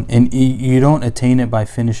someone, and you don't attain it by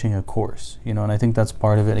finishing a course, and I think that's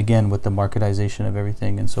part of it, again, with the marketization of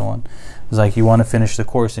everything and so on. It's you want to finish the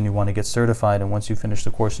course and you want to get certified, and once you finish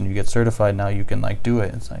the course and you get certified, now you can do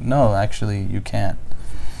it. It's no, actually you can't.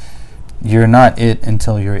 You're not it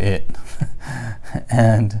until you're it.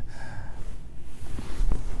 And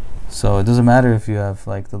so it doesn't matter if you have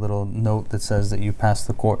the little note that says that you passed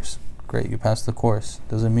the course. Great, you passed the course.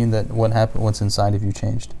 Doesn't mean that what's inside of you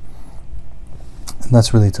changed. And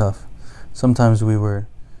that's really tough. Sometimes we were,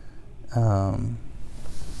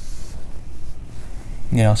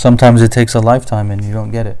 sometimes it takes a lifetime and you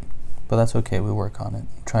don't get it. But that's okay, we work on it.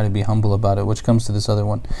 Try to be humble about it, which comes to this other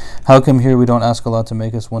one. How come here we don't ask Allah to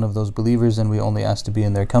make us one of those believers, and we only ask to be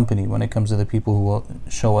in their company when it comes to the people who will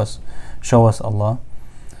show us Allah?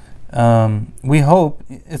 We hope,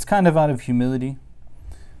 it's kind of out of humility,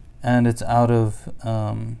 and it's out of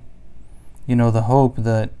the hope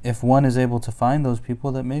that if one is able to find those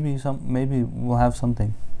people, that maybe we'll have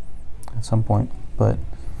something at some point. But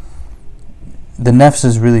the nafs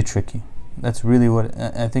is really tricky. That's really what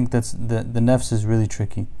I think. That's the nafs is really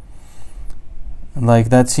tricky.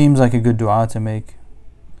 That seems like a good dua to make,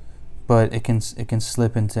 but it can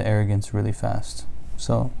slip into arrogance really fast.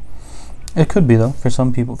 So it could be, though, for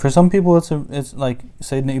some people. For some people, it's like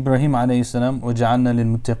Sayyidina Ibrahim alayhi salam, وَجَعَلْنَا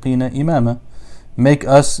لِلْمُتَّقِينَ إِمَامًا, make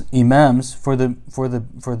us imams for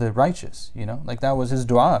the righteous. That was his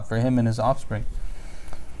dua for him and his offspring.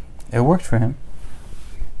 It worked for him.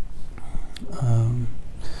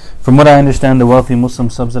 From what I understand, the wealthy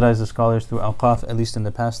Muslims subsidize the scholars through awqaf, at least in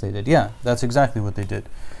the past they did. Yeah, that's exactly what they did.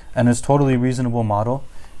 And it's totally reasonable model,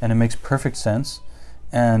 and it makes perfect sense,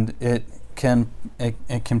 and it can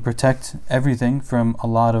protect everything from a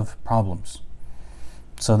lot of problems.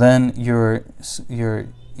 So then your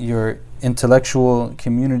your intellectual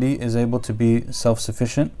community is able to be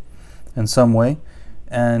self-sufficient in some way,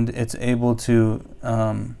 and it's able to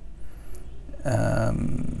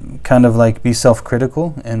kind of like be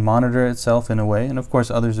self-critical and monitor itself in a way, and of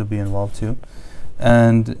course others will be involved too,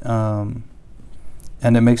 and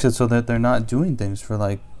it makes it so that they're not doing things for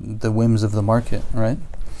like the whims of the market, right?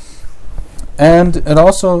 And it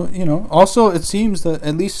also, it seems that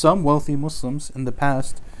at least some wealthy Muslims in the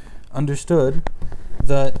past understood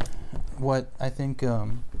that what I think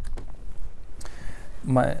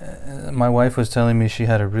my wife was telling me. She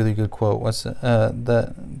had a really good quote. What's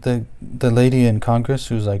the lady in Congress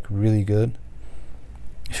who's like really good,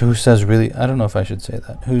 who says really, I don't know if I should say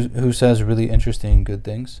that, who says really interesting good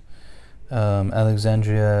things,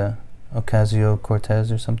 Alexandria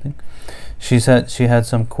Ocasio-Cortez or something. She said she had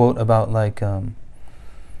some quote about like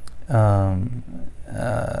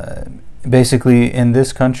basically in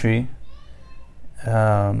this country,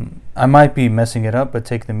 I might be messing it up, but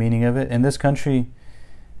take the meaning of it. In this country,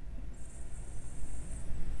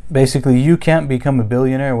 basically you can't become a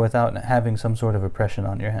billionaire without having some sort of oppression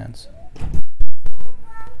on your hands.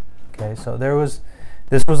 Okay, so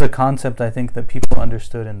this was a concept I think that people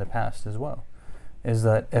understood in the past as well, is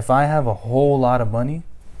that if I have a whole lot of money,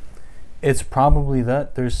 it's probably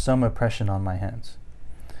that there's some oppression on my hands,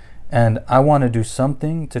 and I want to do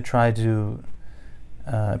something to try to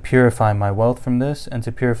purify my wealth from this, and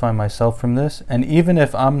to purify myself from this. And even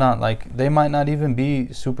if I'm not like, they might not even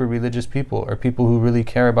be super religious people or people who really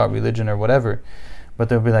care about religion or whatever, but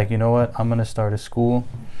they'll be like, you know what, I'm going to start a school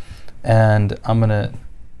and I'm going to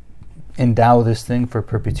endow this thing for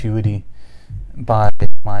perpetuity by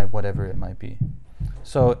my whatever it might be.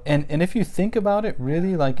 So, and if you think about it,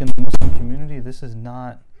 really, like in the Muslim community, this is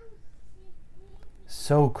not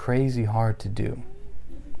so crazy hard to do.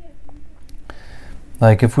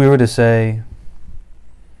 Like if we were to say,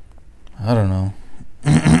 I don't know,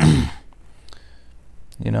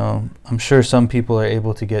 I'm sure some people are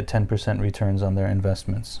able to get 10% returns on their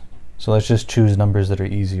investments. So let's just choose numbers that are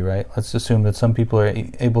easy, right? Let's assume that some people are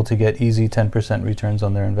able to get easy 10% returns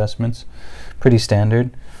on their investments, pretty standard.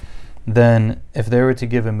 Then if they were to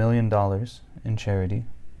give $1 million in charity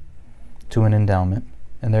to an endowment,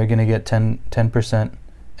 and they're going to get 10%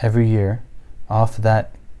 every year off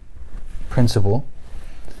that principal,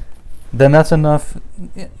 then that's enough.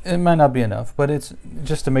 It might not be enough, but it's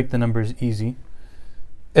just to make the numbers easy.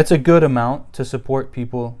 It's a good amount to support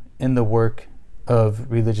people in the work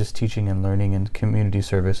of religious teaching and learning and community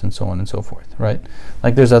service and so on and so forth, right?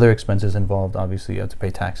 Like there's other expenses involved. Obviously, you have to pay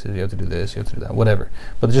taxes, you have to do this, you have to do that, whatever.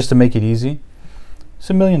 But just to make it easy, it's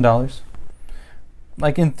 $1 million.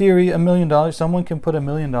 Like in theory, $1 million, someone can put $1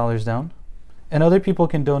 million down, and other people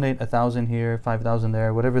can donate 1,000 here, 5,000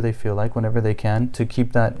 there, whatever they feel like, whenever they can, to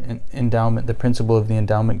keep that endowment, the principle of the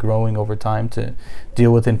endowment, growing over time to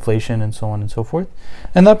deal with inflation and so on and so forth.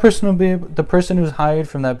 And that person will be the person who's hired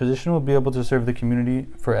from that position will be able to serve the community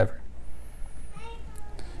forever.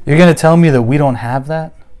 You're going to tell me that we don't have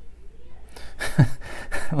that?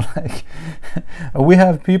 Like, we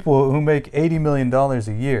have people who make $80 million a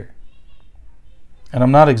year. And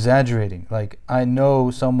I'm not exaggerating. Like, I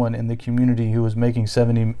know someone in the community who was making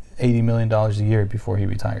 $70, $80 million a year before he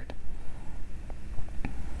retired.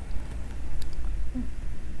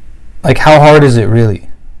 Like, how hard is it really?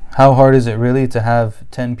 How hard is it really to have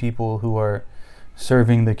 10 people who are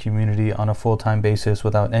serving the community on a full-time basis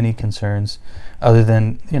without any concerns, other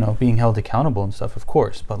than, being held accountable and stuff, of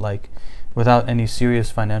course, but like without any serious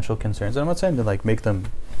financial concerns? And I'm not saying to like make them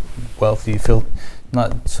wealthy,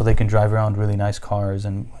 not so they can drive around really nice cars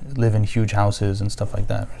and live in huge houses and stuff like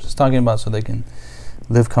that. We're just talking about so they can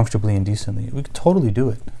live comfortably and decently. We could totally do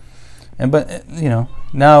it. But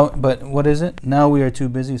what is it? Now we are too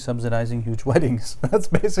busy subsidizing huge weddings. That's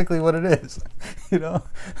basically what it is. Like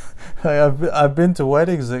I've been to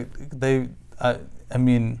weddings that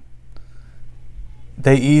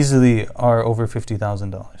they easily are over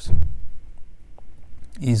 $50,000.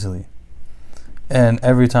 Easily. And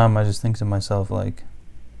every time I just think to myself, like,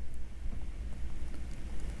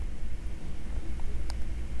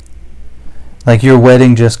 your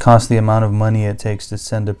wedding just costs the amount of money it takes to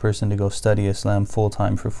send a person to go study Islam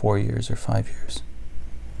full-time for 4 years or 5 years.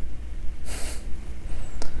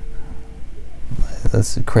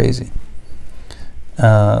 That's crazy.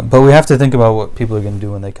 But we have to think about what people are going to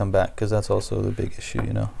do when they come back, because that's also the big issue,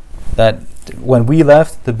 That when we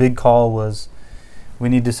left, the big call was, we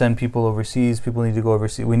need to send people overseas. People need to go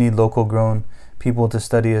overseas. We need local grown people to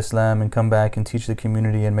study Islam and come back and teach the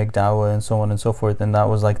community and make da'wah and so on and so forth. And that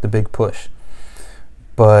was like the big push.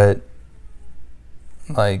 But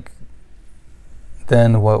like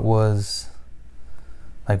then what was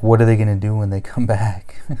Like, what are they going to do when they come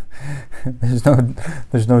back? There's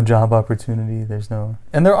no job opportunity.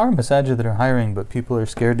 And there are masajid that are hiring, but people are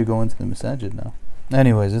scared to go into the masajid now.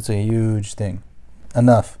 Anyways, it's a huge thing.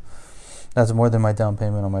 Enough. That's more than my down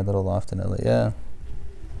payment on my little loft in LA. Yeah.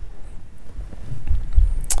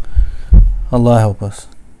 Allah help us.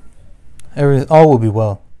 All will be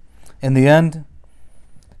well. In the end,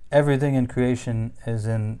 everything in creation is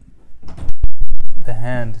in the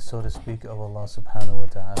hand, so to speak, of Allah subhanahu wa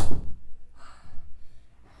ta'ala.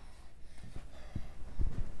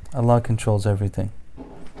 Allah controls everything.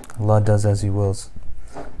 Allah does as He wills.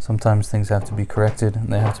 Sometimes things have to be corrected,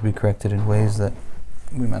 and they have to be corrected in ways that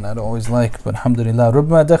we might not always like, but alhamdulillah.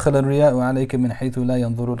 رُبَّمَا دَخَلَ الرِّيَاءُ عَلَيْكَ مِنْ حَيْثُ لَا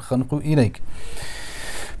يَنْظُرُ الْخَلْقُ إِلَيْكَ.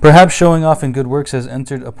 Perhaps showing off in good works has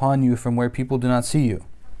entered upon you from where people do not see you.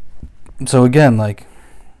 So again, like,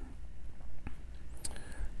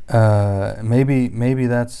 maybe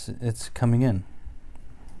it's coming in.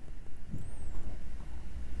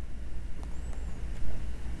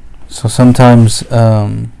 So sometimes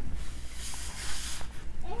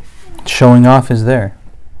showing off is there,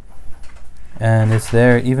 and it's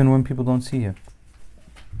there even when people don't see you.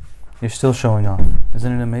 You're still showing off.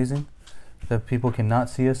 Isn't it amazing that people cannot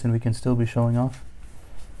see us and we can still be showing off?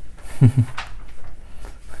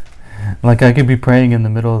 Like, I could be praying in the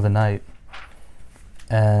middle of the night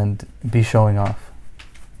and be showing off,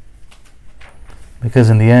 because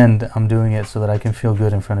in the end I'm doing it so that I can feel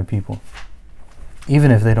good in front of people,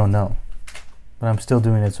 even if they don't know, but I'm still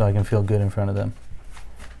doing it so I can feel good in front of them,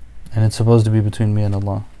 and it's supposed to be between me and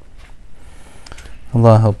Allah.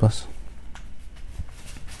 Allah help us.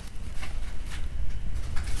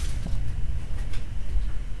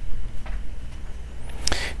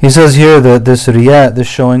 He says here that this riyat, this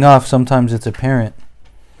showing off, sometimes it's apparent.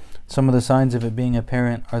 Some of the signs of it being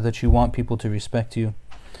apparent are that you want people to respect you.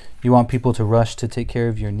 You want people to rush to take care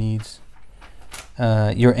of your needs.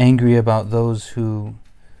 You're angry about those who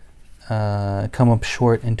come up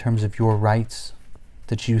short in terms of your rights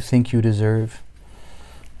that you think you deserve,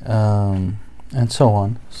 and so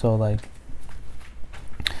on. So, like,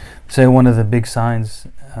 say one of the big signs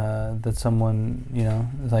that someone,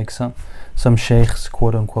 like some sheikhs,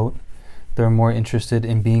 quote unquote, they're more interested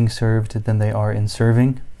in being served than they are in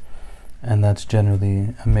serving. And that's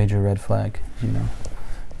generally a major red flag,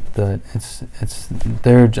 That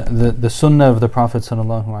the sunnah of the Prophet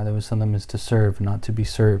sallallahu alaihi wasallam is to serve, not to be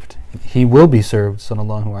served. He will be served,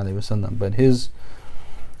 sallallahu alaihi wasallam, but his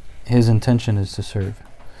intention is to serve.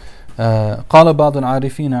 قال بعض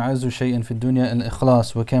العارفين أعز شيء في الدنيا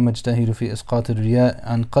الإخلاص وكما اجتهد في إسقاط الرياء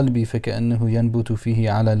عن قلبي فكأنه ينبت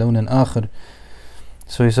فيه على لون آخر.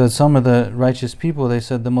 So he said, some of the righteous people, they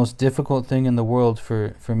said, the most difficult thing in the world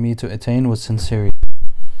for me to attain was sincerity.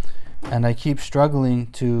 And I keep struggling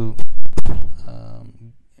to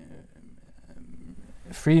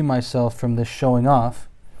free myself from this showing off.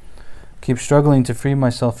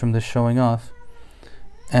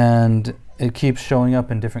 And it keeps showing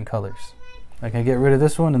up in different colors. Like, I get rid of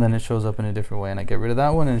this one and then it shows up in a different way. And I get rid of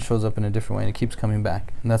that one and it shows up in a different way. And it keeps coming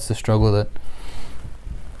back. And that's the struggle that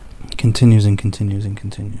continues and continues and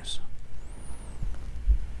continues.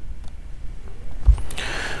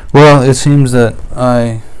 Well, it seems that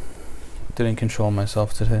I didn't control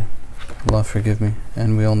myself today. Allah forgive me.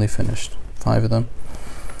 And we only finished 5 of them.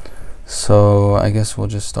 So I guess we'll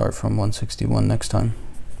just start from 161 next time,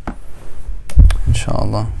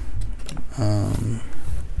 inshallah.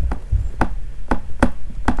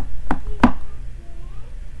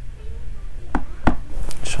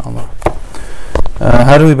 Inshallah.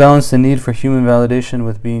 How do we balance the need for human validation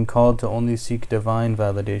with being called to only seek divine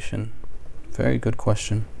validation? Very good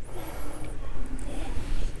question.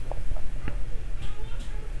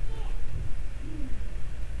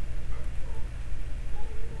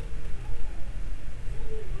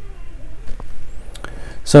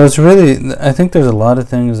 So it's really, I think there's a lot of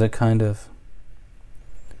things that kind of,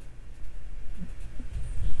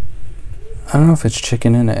 I don't know if it's the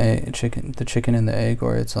chicken and the egg,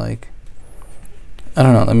 or it's like, I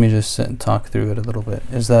don't know, let me just sit and talk through it a little bit.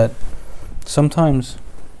 Is that sometimes,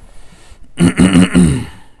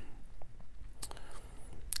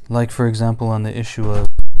 like for example on the issue of,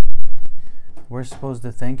 we're supposed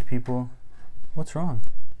to thank people. What's wrong?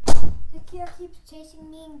 The kid keeps chasing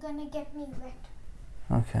me and gonna get me wet.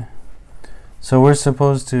 Okay. So we're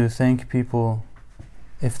supposed to thank people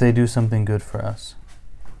if they do something good for us.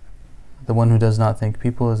 The one who does not thank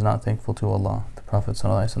people is not thankful to Allah, the Prophet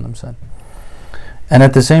ﷺ said. And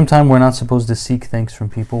at the same time, we're not supposed to seek thanks from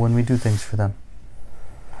people when we do things for them.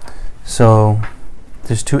 So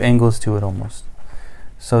there's 2 angles to it almost.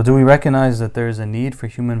 So do we recognize that there is a need for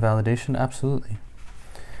human validation? Absolutely.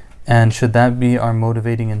 And should that be our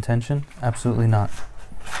motivating intention? Absolutely not.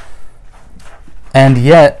 And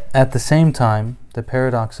yet, at the same time, the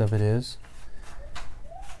paradox of it is,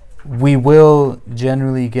 we will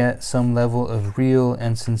generally get some level of real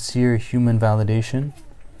and sincere human validation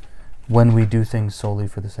when we do things solely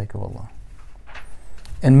for the sake of Allah.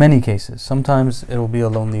 In many cases. Sometimes it will be a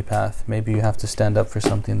lonely path. Maybe you have to stand up for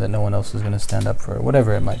something that no one else is going to stand up for,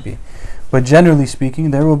 whatever it might be. But generally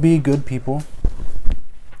speaking, there will be good people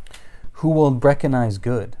who will recognize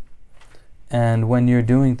good. And when you're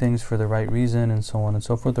doing things for the right reason and so on and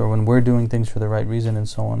so forth, or when we're doing things for the right reason and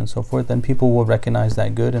so on and so forth, then people will recognize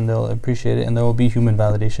that good and they'll appreciate it, and there will be human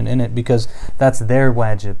validation in it, because that's their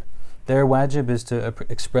wajib. Their wajib is to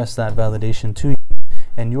express that validation to you,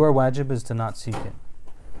 and your wajib is to not seek it.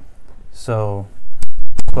 So,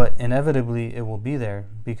 but inevitably it will be there,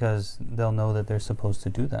 because they'll know that they're supposed to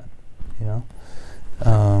do that, you know.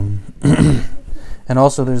 And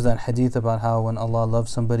also there's that hadith about how when Allah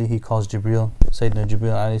loves somebody, He calls Jibreel, Sayyidina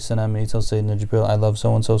Jibreel alayhi salam, and He tells Sayyidina Jibreel, I love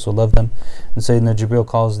so and so, so love them. And Sayyidina Jibreel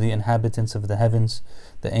calls the inhabitants of the heavens,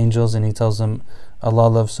 the angels, and He tells them, Allah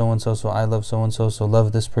loves so and so, so I love so and so, so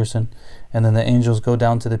love this person. And then the angels go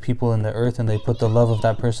down to the people in the earth, and they put the love of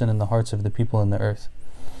that person in the hearts of the people in the earth.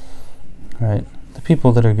 Right, the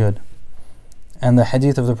people that are good. And the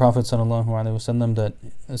hadith of the Prophet ﷺ, that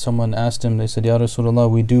someone asked him, they said, Ya Rasulullah,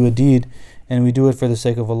 we do a deed and we do it for the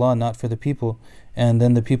sake of Allah, not for the people, and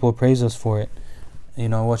then the people praise us for it. You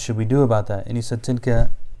know, what should we do about that? And he said, Tilka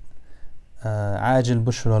ajil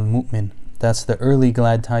bushra al-mu'min. That's the early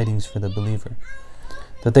glad tidings for the believer.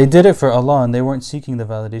 That they did it for Allah and they weren't seeking the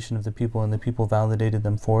validation of the people, and the people validated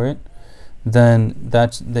them for it. Then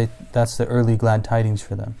that's the early glad tidings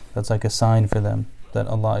for them. That's like a sign for them that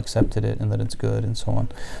Allah accepted it and that it's good and so on.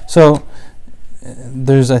 So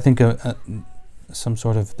there's, I think,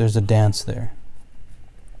 there's a dance there.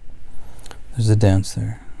 There's a dance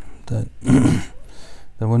there that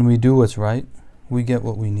that when we do what's right, we get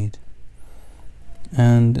what we need.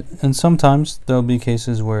 And sometimes there'll be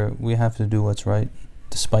cases where we have to do what's right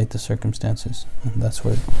despite the circumstances, and that's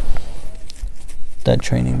where that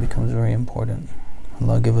training becomes very important.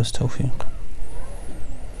 Allah give us tawfiq.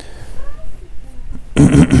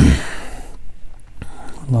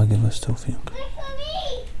 Allah give us tawfiq.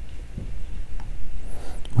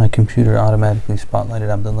 My computer automatically spotlighted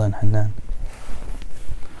Abdullah and Hanan.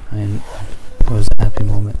 It was a happy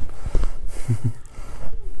moment.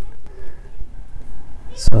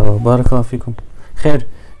 So, barakallahu fikum. Khair,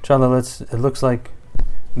 inshallah, it looks like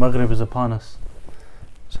Maghrib is upon us.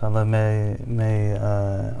 Inshallah, may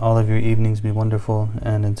all of your evenings be wonderful,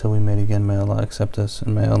 and until we meet again, may Allah accept us,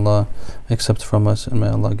 and may Allah accept from us, and may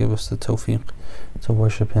Allah give us the tawfiq to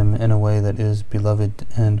worship Him in a way that is beloved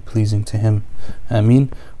and pleasing to Him. Ameen.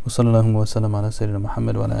 Wa sallallahu wa sallam ala Sayyidina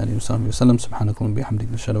Muhammad wa ala alihi wa sahbihi wa sallam. Subhanakallah bihamdik,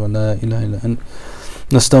 nashhadu an la ilaha illa ant,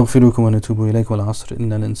 nastaghfiruka wa natubu ilayk, wal 'asr,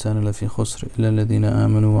 innal insana lafi khusr, illa alladhina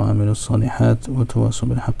amanu wa 'amilus salihat wa tawassaw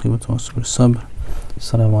bil haqqi wa tawassaw bis sabr.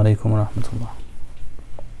 Assalamu alaykum wa rahmatullah.